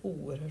livet är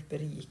oerhört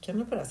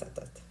berikande på det här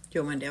sättet.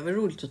 Jo, men det är väl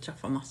roligt att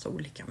träffa massa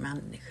olika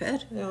människor.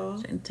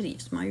 Ja. Sen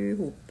trivs man ju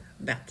ihop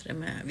bättre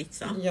med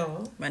vissa.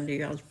 Ja. Men det är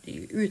ju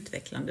alltid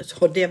utvecklande.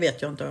 Så det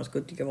vet jag inte om jag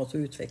skulle tycka var så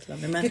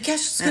utvecklande. Men, du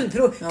kanske skulle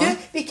prova. Ja.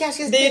 Vi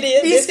kanske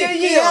vi ska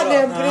ge henne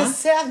en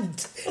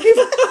present.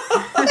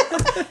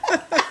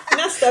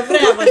 Nästa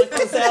främmande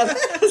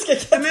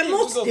men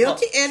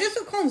är det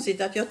så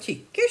konstigt att jag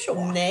tycker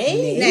så?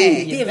 Nej,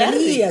 det är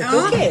väl helt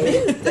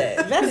okej.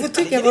 Du får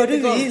tycka vad du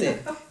vill.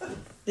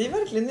 Det är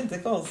verkligen inte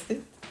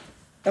konstigt.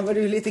 Ja, var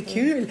du lite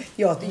kul.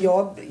 Jag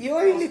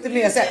är ju lite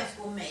mer så här.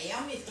 Om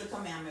vi ska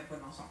ta med mig på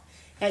någon sån.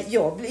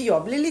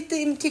 Jag blir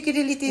lite, tycker det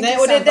är lite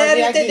intressant. Nej, och det där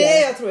är inte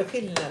det jag tror är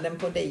skillnaden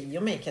på dig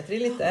och mig,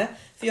 Katrin, lite.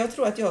 För jag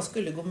tror att jag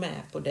skulle gå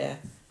med på det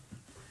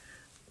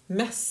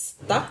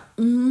mesta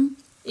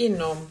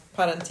inom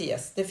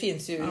parentes. Det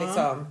finns ju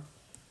liksom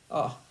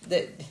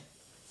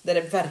där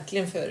det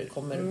verkligen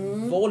förekommer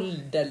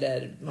våld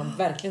eller man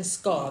verkligen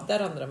skadar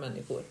andra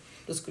människor.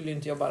 Då skulle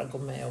inte jag bara gå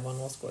med och vara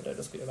en åskådare.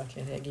 Då skulle jag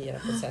verkligen reagera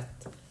på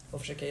sätt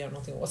och försöka göra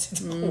någonting åt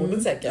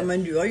situationen säkert. Ja,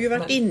 men du har ju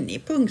varit inne i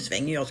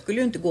punksvängen. Jag skulle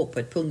ju inte gå på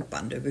ett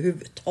punkband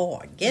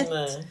överhuvudtaget.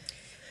 Nej.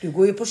 Du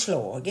går ju på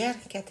slager,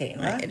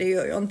 Katarina. Nej, det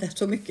gör jag inte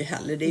så mycket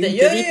heller. Det är det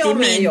inte gör jag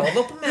med. Jag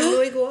var på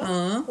Mello igår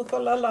och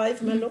kollade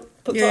live Mello.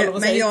 På tal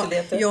om men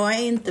jag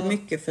är inte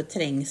mycket för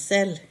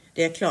trängsel.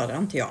 Det klarar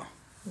inte jag.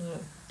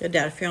 Det är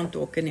därför jag inte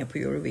åker ner på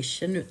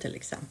Eurovision nu till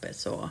exempel.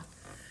 Så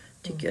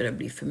tycker jag det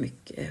blir för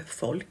mycket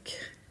folk.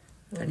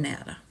 För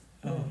nära.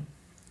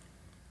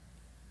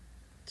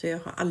 Så jag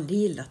har aldrig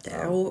gillat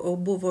det.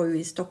 Och var ju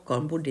i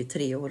Stockholm, bodde i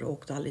 3 år och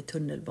åkte aldrig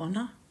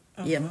tunnelbana.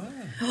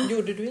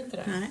 Gjorde du inte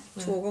det?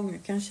 Nej, 2 gånger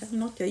kanske.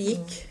 Något.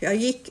 Jag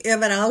gick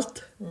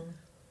överallt.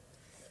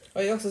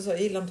 Och jag också så,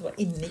 jag gillar inte att vara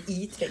inne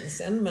i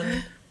trängseln.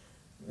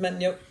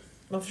 Men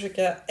man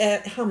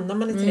försöker, hamnar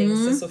man i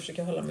trängseln så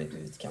försöker jag hålla mig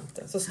i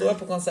utkanten. Så står jag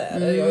på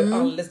konserter, jag har ju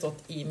aldrig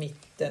stått i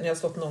mitten. Jag har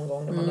stått någon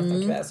gång när man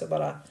nästan kväs. Det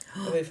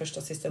var ju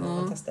första sista gången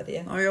man testade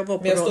det. Ja,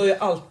 men jag står ju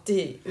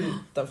alltid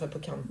utanför på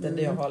kanten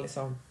där jag har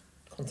liksom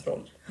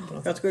kontroll.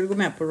 Jag skulle gå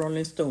med på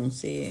Rolling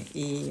Stones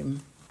i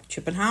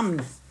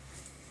Köpenhamn.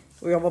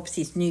 Och jag var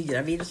precis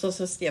nygravid, så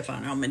sa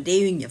Stefan, ja men det är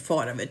ju ingen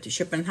fara, vet du.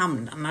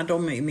 Köpenhamnarna,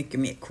 de är ju mycket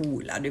mer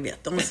coola, du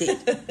vet.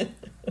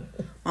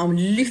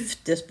 Man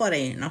lyftes bara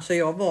in. Alltså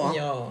jag var...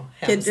 Ja,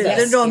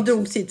 de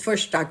drog sitt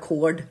första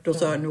ackord. Då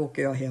sa jag, nu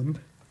åker jag hem.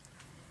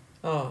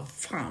 Ja.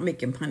 Fan,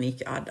 vilken panik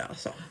jag hade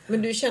alltså.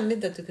 Men du kände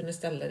inte att du kunde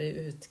ställa dig i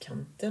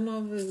utkanten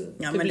av publiken?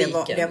 Ja, men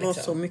det var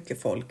så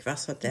mycket folk, va,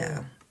 så att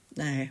det...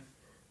 Nej.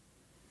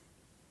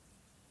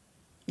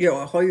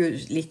 Jag har ju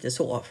lite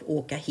så,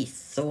 åka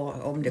hiss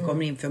och om det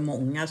kommer in för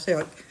många.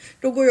 Så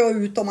då går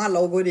jag ut om alla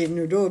och går in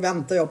nu. Då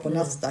väntar jag på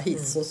nästa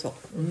hiss och så.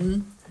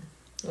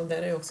 Och där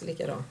är det också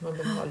likadant. Man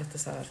behöver ha lite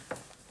så här...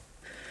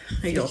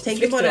 Jag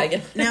tänker bara...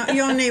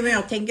 men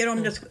jag tänker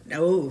om det...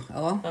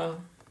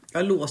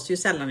 Jag låser ju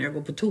sällan när jag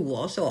går på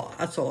toa och så.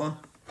 Alltså,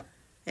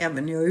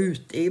 även när jag är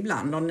ute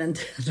ibland om det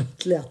inte är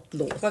något lätt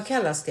lås. Vad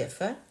kallas det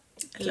för?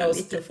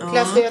 Klaustrofobi.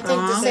 Jag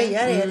tänkte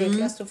säga det är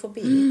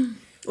klaustrofobi.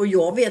 Och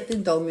jag vet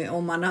inte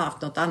om man har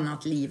haft något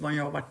annat liv, om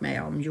jag har varit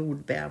med om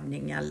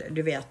jordbävning eller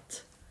du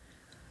vet.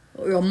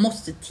 Och jag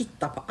måste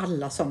titta på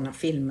alla sådana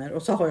filmer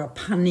och så har jag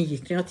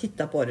panik när jag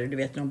tittar på det, du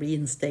vet, när de blir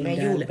instängda.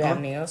 Med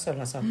jordbävningar och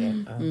sådana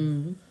saker.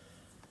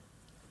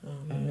 Ja,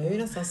 men nu är ju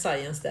nästan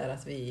science där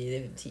att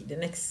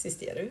tiden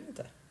existerar ju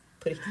inte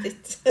på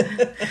riktigt.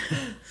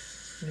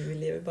 Nu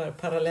lever vi bara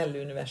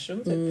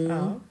parallelluniversum typ.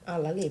 Ja,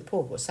 alla liv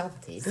pågår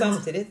samtidigt.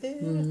 Samtidigt är det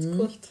rätt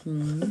coolt.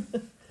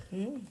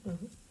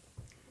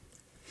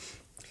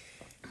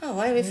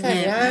 Ja, är vi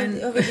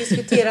färdiga? Har vi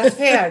diskuterat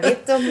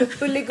färdigt om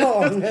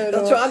huliganer?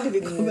 Jag tror aldrig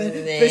vi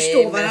kommer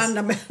förstå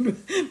varandra.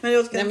 Men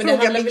jag ska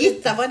fråga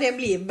Birgitta vad det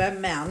blir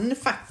med män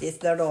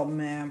faktiskt. Där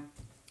de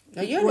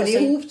går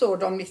ihop så.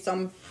 De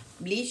liksom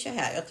blir så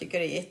här. Jag tycker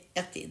det är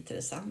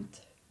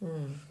jätteintressant.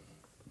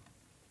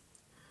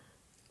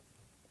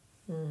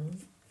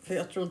 För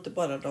jag tror inte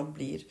bara de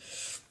blir...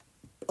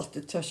 att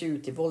det tar sig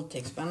ut i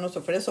våldtäktsmän och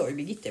så. För det sa ju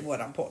Birgitta i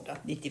våran podd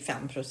att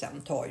 95%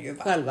 har ju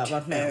själva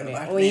varit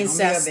med. Och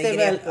incest är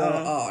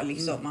väl...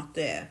 liksom att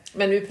det...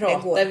 Men nu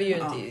pratar vi ju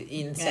inte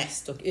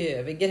incest och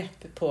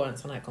övergrepp på en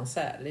sån här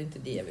konsert. Det är inte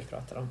det vi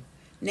pratar om.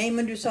 Nej,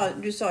 men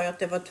du sa ju att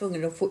det var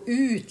tvungen att få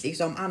ut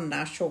liksom,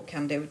 annars så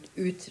kan det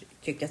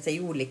uttrycka sig i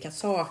olika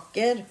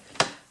saker.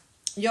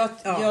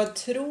 Jag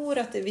tror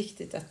att det är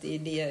viktigt att det är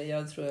det.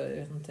 Jag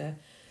vet inte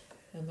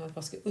att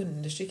man ska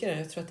understryka det.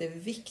 Jag tror att det är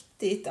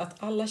viktigt att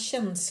alla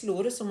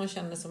känslor som man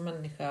känner som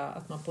människa,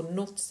 att man på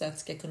något sätt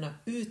ska kunna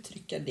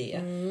uttrycka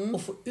det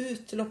och få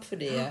utlopp för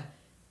det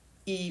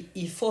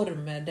i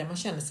former där man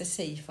känner sig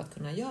safe att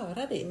kunna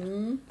göra det.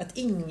 Att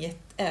inget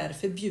är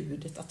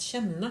förbjudet att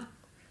känna,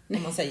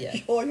 om man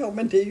säger. Ja,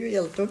 men det är ju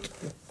helt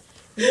okej.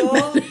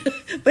 Ja.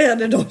 Vad är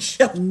det de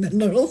känner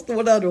när de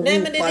står där och Nej,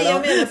 men det är det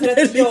jag menar,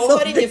 för att jag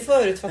har ingen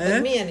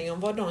förutfattad mening om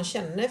vad de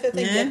känner. För jag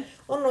tänker,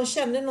 om de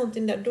känner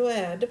någonting där, då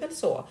är det väl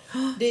så.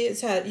 Det är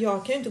så här,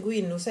 jag kan ju inte gå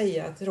in och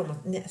säga till dem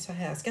att nej, så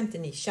här ska inte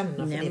ni känna,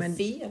 för det är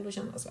fel att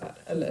känna så här.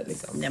 Eller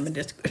liksom. Nej, men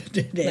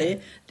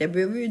det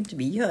behöver ju inte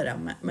vi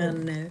göra.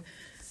 Men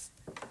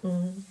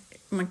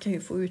man kan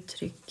ju få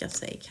uttrycka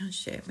sig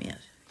kanske mer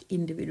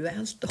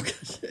individuellt då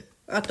kanske.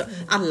 Att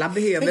alla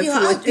behöver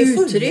få ett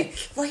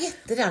uttryck. Vad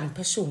hette den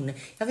personen?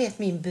 Jag vet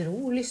min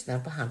bror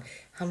lyssnade på han.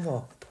 Han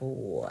var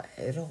på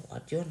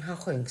radion. Han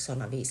sjöng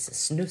såna visor.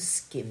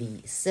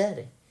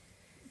 Snuskvisor.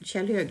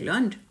 Kjell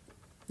Höglund?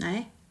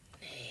 Nej.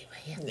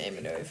 Nej,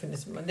 men det har ju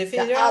funnits.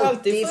 Det har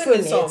alltid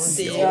funnits sånt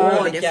i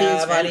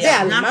olika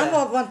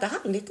varianter. Var inte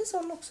han lite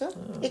sån också?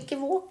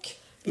 Ekivåk.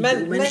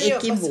 Men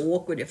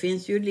ekivåk, och det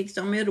finns ju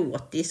liksom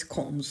erotisk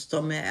konst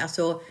som är,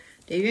 alltså,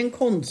 det är ju en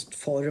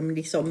konstform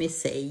liksom i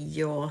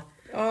sig och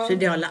så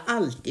det har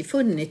alltid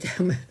funnits.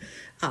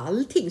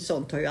 Allting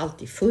sånt har ju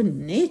alltid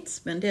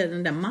funnits, men det är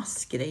den där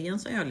massgrejen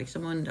som jag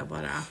liksom undrar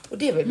bara. Och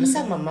det är väl med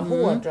samma med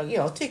hårdrag.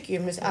 Jag tycker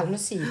ju all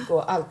musik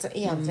och allt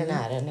egentligen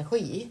är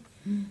energi.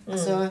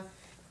 Alltså,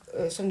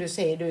 som du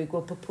säger, du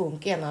går på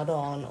punk ena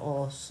dagen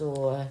och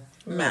så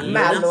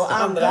mello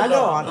andra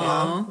dagen.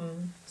 Ja.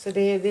 Så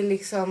det är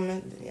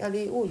liksom, det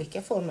är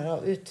olika former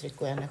av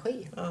uttryck och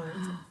energi.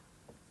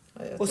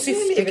 Och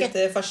syftet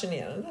är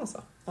fascinerande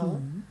alltså.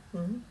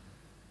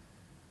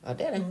 Ja,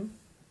 det är det.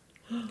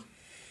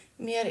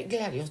 Mer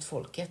glädje åt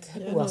folket,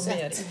 oavsett.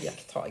 Mer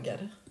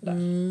iakttagare där.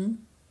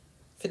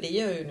 För det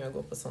gör jag ju när jag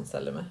går på sånt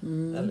ställe med.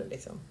 Eller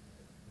liksom.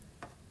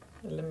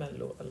 Eller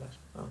mello. Eller,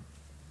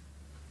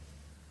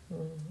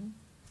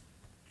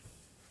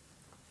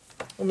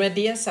 Och med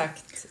det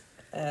sagt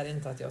är det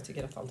inte att jag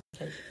tycker att allt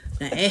är okej.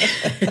 Nej.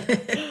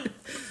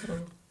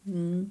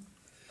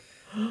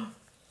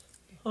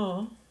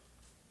 Ja.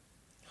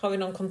 Har vi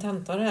någon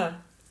kontentor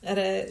här? Är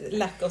det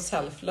lack of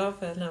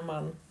self-love när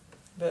man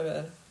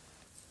behöver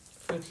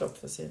få utlopp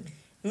för sin...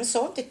 Men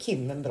sa inte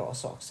Kim en bra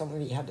sak som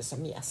vi hade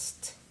som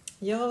gäst?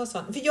 Ja, vad sa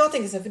han? För jag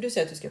tänker så här, för du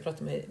säger att du ska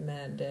prata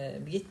med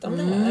Birgitta om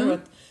det här. Och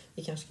att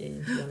vi kanske ska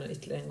intervjua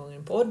ytterligare en gång i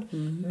en podd.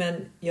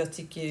 Men jag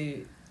tycker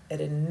ju, är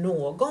det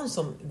någon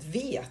som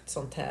vet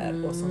sånt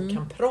här och som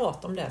kan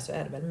prata om det här, så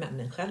är det väl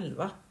männen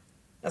själva.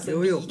 Alltså,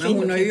 Jo, men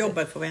hon har ju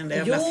jobbat på varenda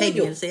jävla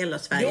fängelse i hela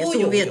Sverige.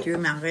 Så hon vet ju hur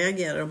man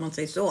reagerar om man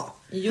säger så.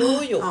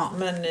 Jo,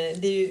 men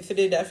det är ju, för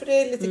det är därför det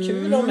är lite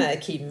kul om är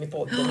Kim i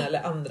podden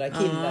eller andra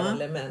killar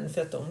eller män.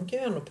 För att de kan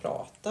ju ändå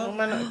prata. Ja,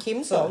 men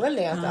Kim sa väl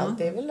det att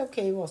allt är väl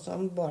okej vad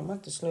som, bara man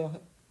inte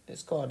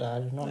skadar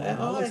någon annan.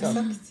 Ja, liksom.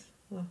 exakt.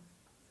 Ja.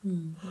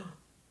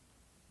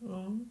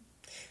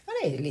 Ja,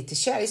 det är lite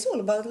kär i all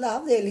about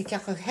love. Det är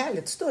kanske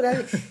härligt att stå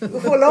där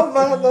och hålla om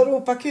varandra och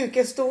ropa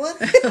kuken står.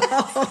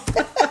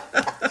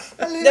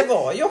 Det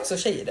var ju också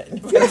tjejer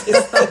där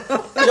faktiskt.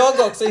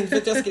 Jag också, inte för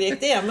att jag skrek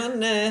det, men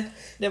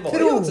det var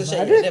ju också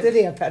tjejer. Provar du inte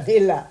det,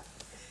 Pernilla?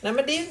 Nej,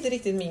 men det är ju inte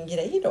riktigt min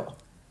grej då.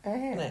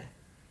 Nej.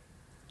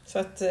 Så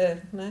att,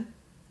 nej.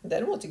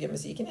 Däremot tycker jag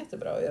musiken är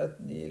jättebra. Jag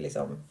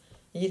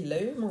gillar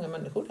ju många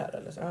människor här.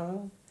 Eller så.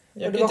 Ja.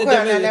 Jag det var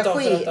skön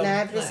energi.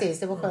 Nej, precis.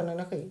 Det var skön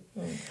energi.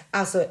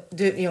 Alltså,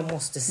 jag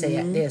måste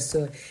säga, det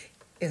är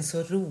en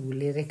så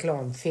rolig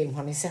reklamfilm.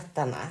 Har ni sett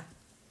denna?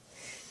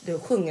 Då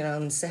sjunger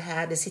han så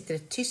här. Det sitter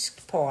ett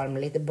tyskt par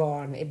med lite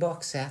barn i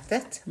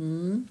baksätet.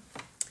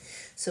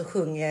 Så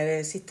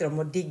sitter de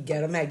och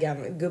diggar de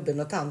här gubben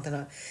och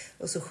tanterna.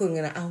 Och så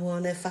sjunger han I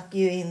wanna fuck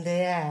you in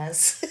the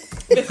ass.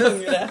 Det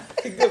sjunger det,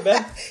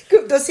 gubben.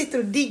 De sitter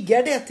och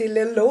diggar det till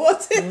en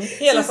låt.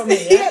 Hela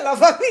familjen. Hela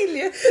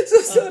familjen.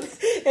 Så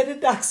är det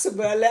dags att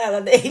börja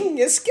lära det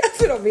engelska.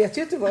 För de vet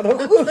ju inte vad de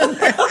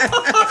sjunger.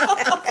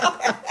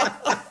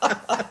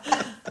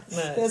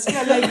 Jag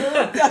ska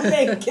lägga upp den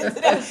länken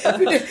till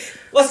det.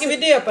 Vad ska vi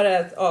döpa det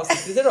här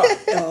avsnittet idag?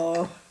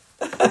 Ja,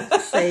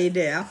 säg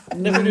det.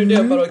 Det får du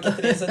döpa då,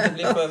 Katrin, så att det inte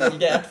blir för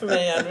vulgärt för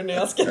mig här nu när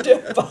jag ska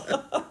döpa.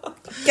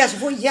 Kanske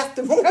får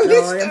jättemånga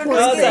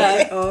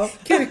lyssnare.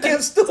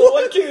 Kuken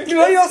står. Nu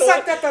har jag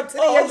sagt detta 3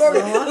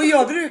 gånger. Och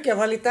jag brukar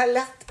vara lite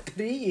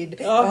lättpryd.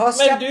 Jag har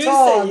men du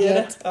säger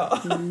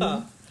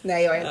det.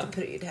 Nej, jag är inte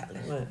pryd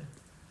heller. Nej.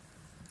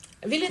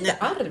 Vill inte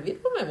Arvid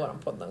vara med i våran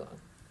podd någon gång?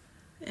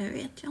 Jag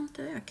vet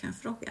inte, jag kan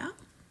fråga.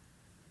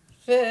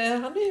 För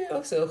han är ju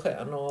också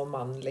skön och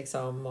man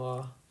liksom.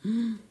 Och...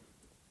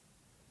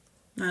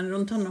 Men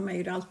runt honom är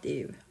ju det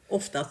alltid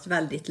oftast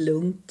väldigt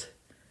lugnt.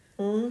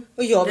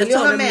 Och jag vill ju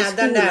ha med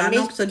den där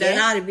mycket. Också, där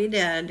Arvid det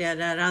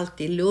är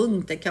alltid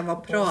lugnt. Det kan vara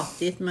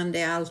pratigt, men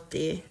det är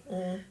alltid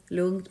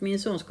lugnt. Min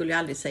son skulle ju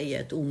aldrig säga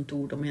ett ont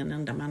ord om en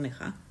enda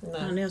människa.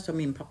 Nej. Han är som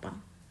min pappa.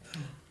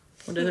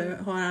 Och det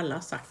har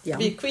alla sagt, ja.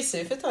 Vi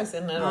quizade ju för ett tag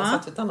sedan när de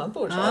satt vid ett annat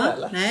bord.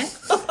 Eller? Nej.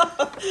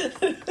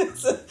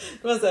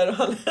 Men så här,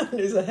 han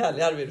är så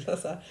härlig Arvid.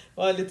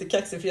 Var lite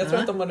kaxig, för jag tror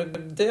att de hade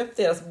döpt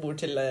deras bord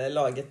till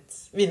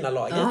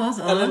vinnarlaget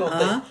eller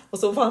någonting. Och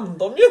så vann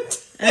de ju inte.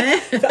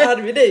 För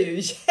Arvid är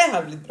ju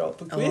jävligt bra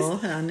på quiz. Ja,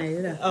 han är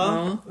ju det.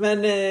 Men,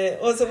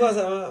 och så bara så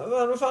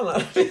här, vad fan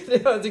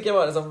Arvid? Jag tycker jag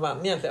var det som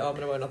vann egentligen. Ja,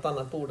 men det var ju något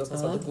annat bord som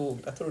satt och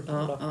googlade. Jag trodde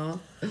det var.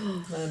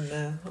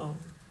 Men,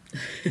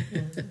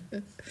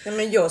 Ja,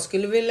 men jag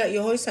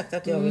har ju sagt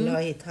att jag vill ha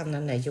hit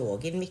den där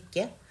yogin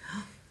Micke.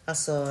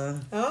 Alltså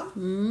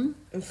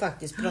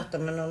faktiskt prata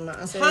med någon.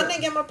 Alltså, han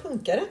är gammal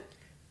punkare.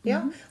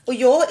 Ja. Och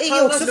jag är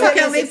ju också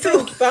faktiskt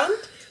punkband.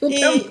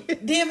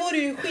 Det vore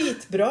ju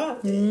skitbra.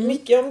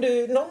 Micke, om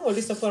du någon gång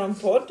lyssnar på en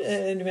podd,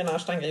 du menar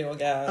Ashtanga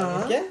yoga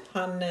Micke.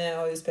 Han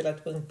har ju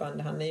spelat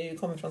punkband. Han är ju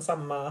kommer från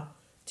samma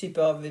typ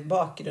av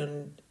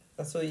bakgrund,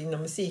 alltså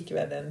inom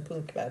musikvärlden,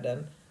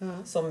 punkvärlden,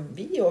 som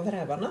vi och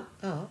Vrävarna.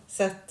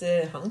 Så att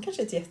han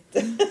kanske är ett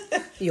jätte...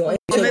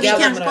 Men vi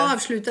kanske ska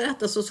avsluta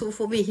detta så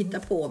får vi hitta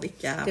på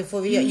vilka... Det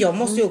får vi, jag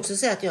måste ju också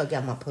säga att jag är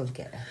gammal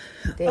punkare.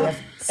 Det är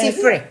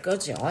Sif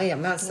Records,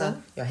 men alltså,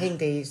 jag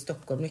hängde i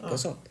Stockholm mycket och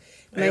sånt.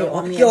 Men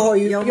jag har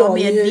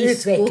ju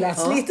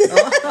utvecklats lite.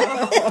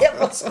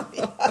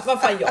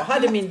 Vad fan, jag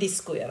hade min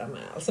disco era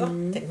med. Alltså.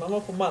 Tänk man var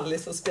på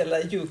Mallis och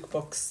spelade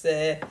jukebox...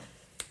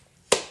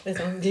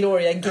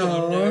 Gloria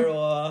Gaynor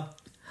och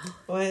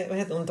vad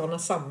heter hon, Donna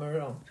Summer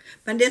då?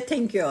 Men det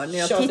tänker jag när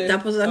jag tittar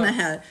på sådana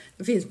här,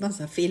 det finns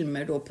massa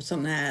filmer då på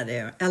sådana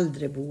här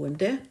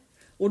äldreboende,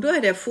 och då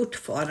är det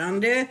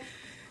fortfarande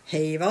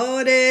hej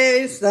vad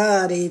det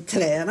stadigt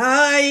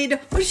tränar,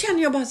 och då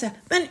känner jag bara så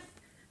här,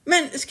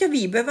 men ska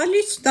vi behöva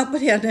lyssna på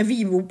det när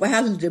vi bor på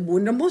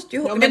äldreboende? Måste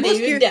ju, men det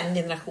är ju den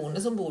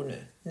generationen som bor nu.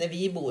 När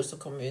vi bor så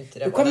kommer ju inte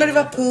det. Då kommer det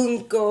vara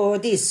punk och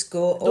disco.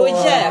 Och... Då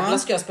jävla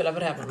ska jag spela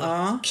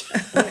Vrävarna.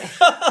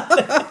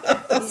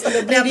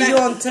 Då blir det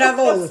John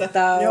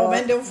Travolta. Och... Ja,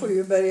 men de får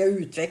ju börja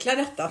utveckla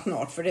detta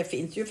snart. För det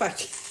finns ju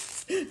faktiskt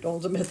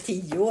de som är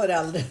 10 år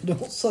äldre. De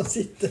som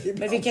sitter i.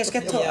 Men vi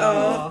kanske ska ta...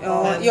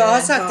 Jag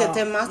har sagt det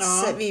till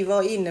Mats. Vi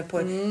var inne på...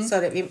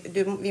 Så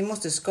vi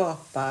måste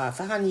skapa...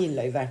 För han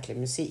gillar ju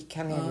verkligen musik.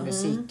 Han är en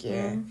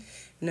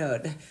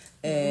musiknörd.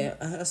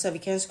 Alltså, vi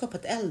kan ju skapa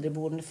ett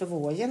äldreboende för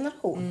vår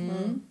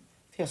generation.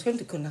 För jag skulle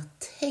inte kunna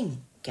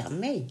tänka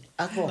mig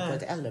att vara på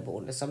ett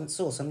äldreboende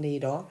så som det är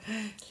idag.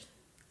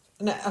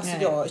 Nej, alltså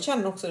jag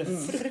känner också det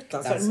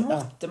fruktansvärt.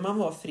 Måtte man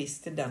vara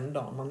frisk till den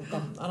dagen man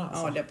lämnar.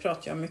 Alltså. Ja, det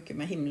pratar jag mycket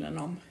med himlen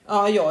om.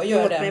 Ja, jag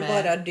gör det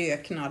med. Bara dö,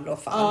 knall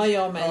och fall.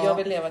 Ja, jag med. Jag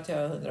vill leva till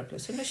jag är 100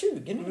 plus. 120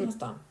 nu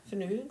nästan. För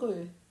nu går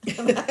ju...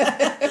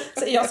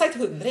 Så jag har sagt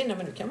 100 innan,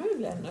 men nu kan man ju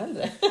bli ännu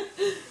äldre.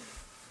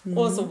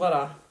 Och så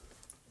bara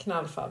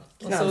knallfall.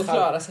 Och så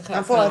klara sig själv.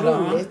 Man får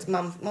ha roligt.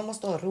 Man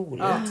måste ha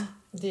roligt. Ja,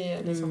 det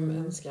är liksom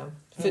önskan.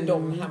 För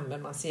de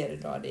hemmen man ser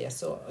idag, det är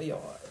så...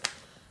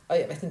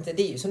 Jag vet inte,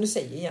 det är ju som du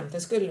säger,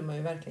 egentligen skulle man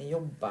ju verkligen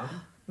jobba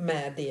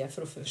med det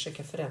för att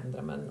försöka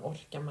förändra, men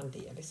orkar man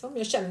det liksom?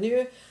 Jag känner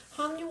ju,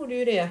 han gjorde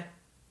ju det,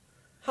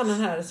 han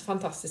den här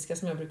fantastiska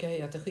som jag brukar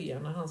höja till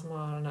skyarna, han som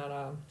har den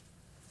här,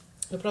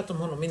 jag pratade om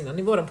honom innan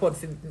i våran podd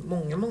för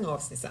många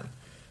avsnitt sedan,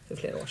 för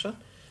flera år sedan,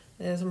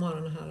 som har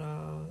den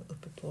här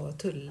uppe på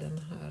tullen,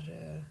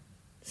 här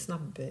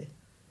snabblivs,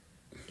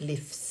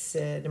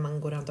 där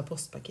man går och hämtar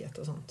postpaket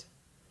och sånt.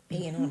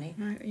 Ingen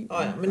aning.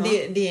 Ja, men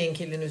det är en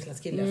kille, en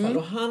utländsk kille i alla fall.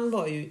 Och han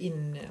var ju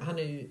inne,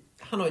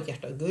 han har ett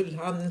hjärta av guld.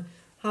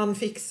 Han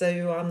fixar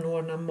ju och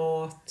anordnar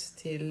mat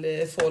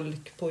till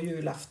folk på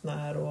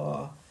julaftnar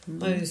och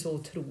han är ju så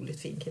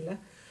otroligt fin kille.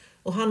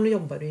 Och han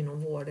jobbade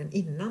inom vården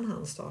innan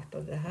han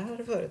startade det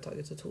här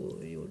företaget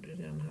och gjorde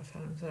den här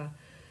affären.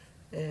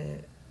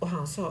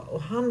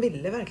 Och han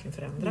ville verkligen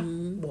förändra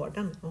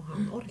vården och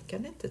han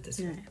orkade inte till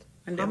slut. Nej,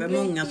 men det är väl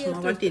många som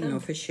har varit inne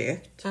och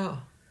försökt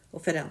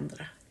att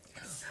förändra.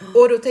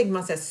 Och då tänker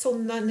man sig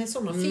när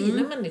sådana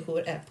fina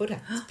människor är på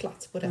rätt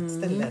plats, på rätt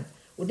ställen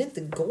och det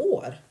inte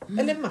går.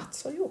 Eller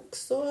Mats har ju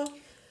också...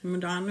 Men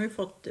då har han ju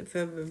fått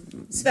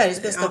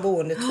Sveriges bästa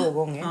boende 2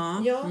 gånger.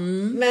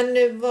 Men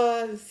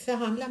för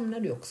han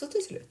lämnade ju också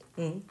till slut.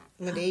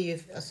 Men det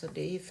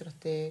är ju för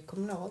att det är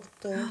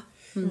kommunalt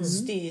och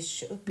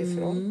styrs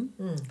uppifrån.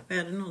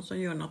 Är det någon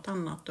som gör något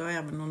annat och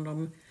även om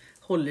de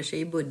håller sig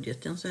i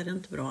budgeten så är det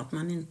inte bra att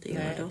man inte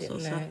gör det. Så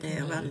att det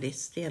är väldigt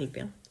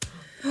stelbent.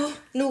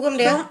 Nog om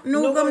det. Ja,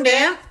 nog om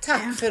det.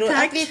 Tack för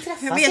att vi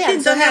träffas. Jag vet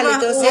inte om det var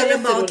all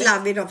about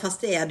love idag,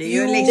 fast det är det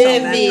ju. Liksom. Det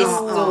är visst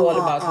all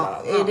about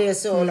love. Det är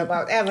så all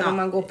about, även om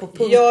man går på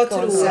punkt. Jag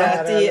tror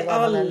att i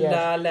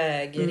alla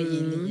läger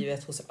i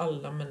livet hos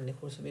alla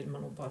människor så vill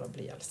man nog bara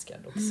bli älskad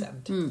och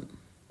sedd.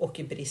 Och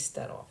i brist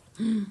därav.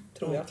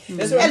 Tror jag.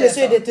 Eller så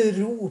är det ett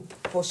rop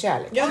på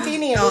kärlek.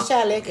 Antingen är det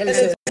kärlek eller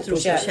så är det tro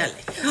på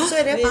kärlek. Så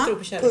är det. Vi tror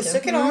på kärleken. Puss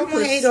och kram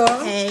och hej då.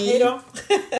 Hej då.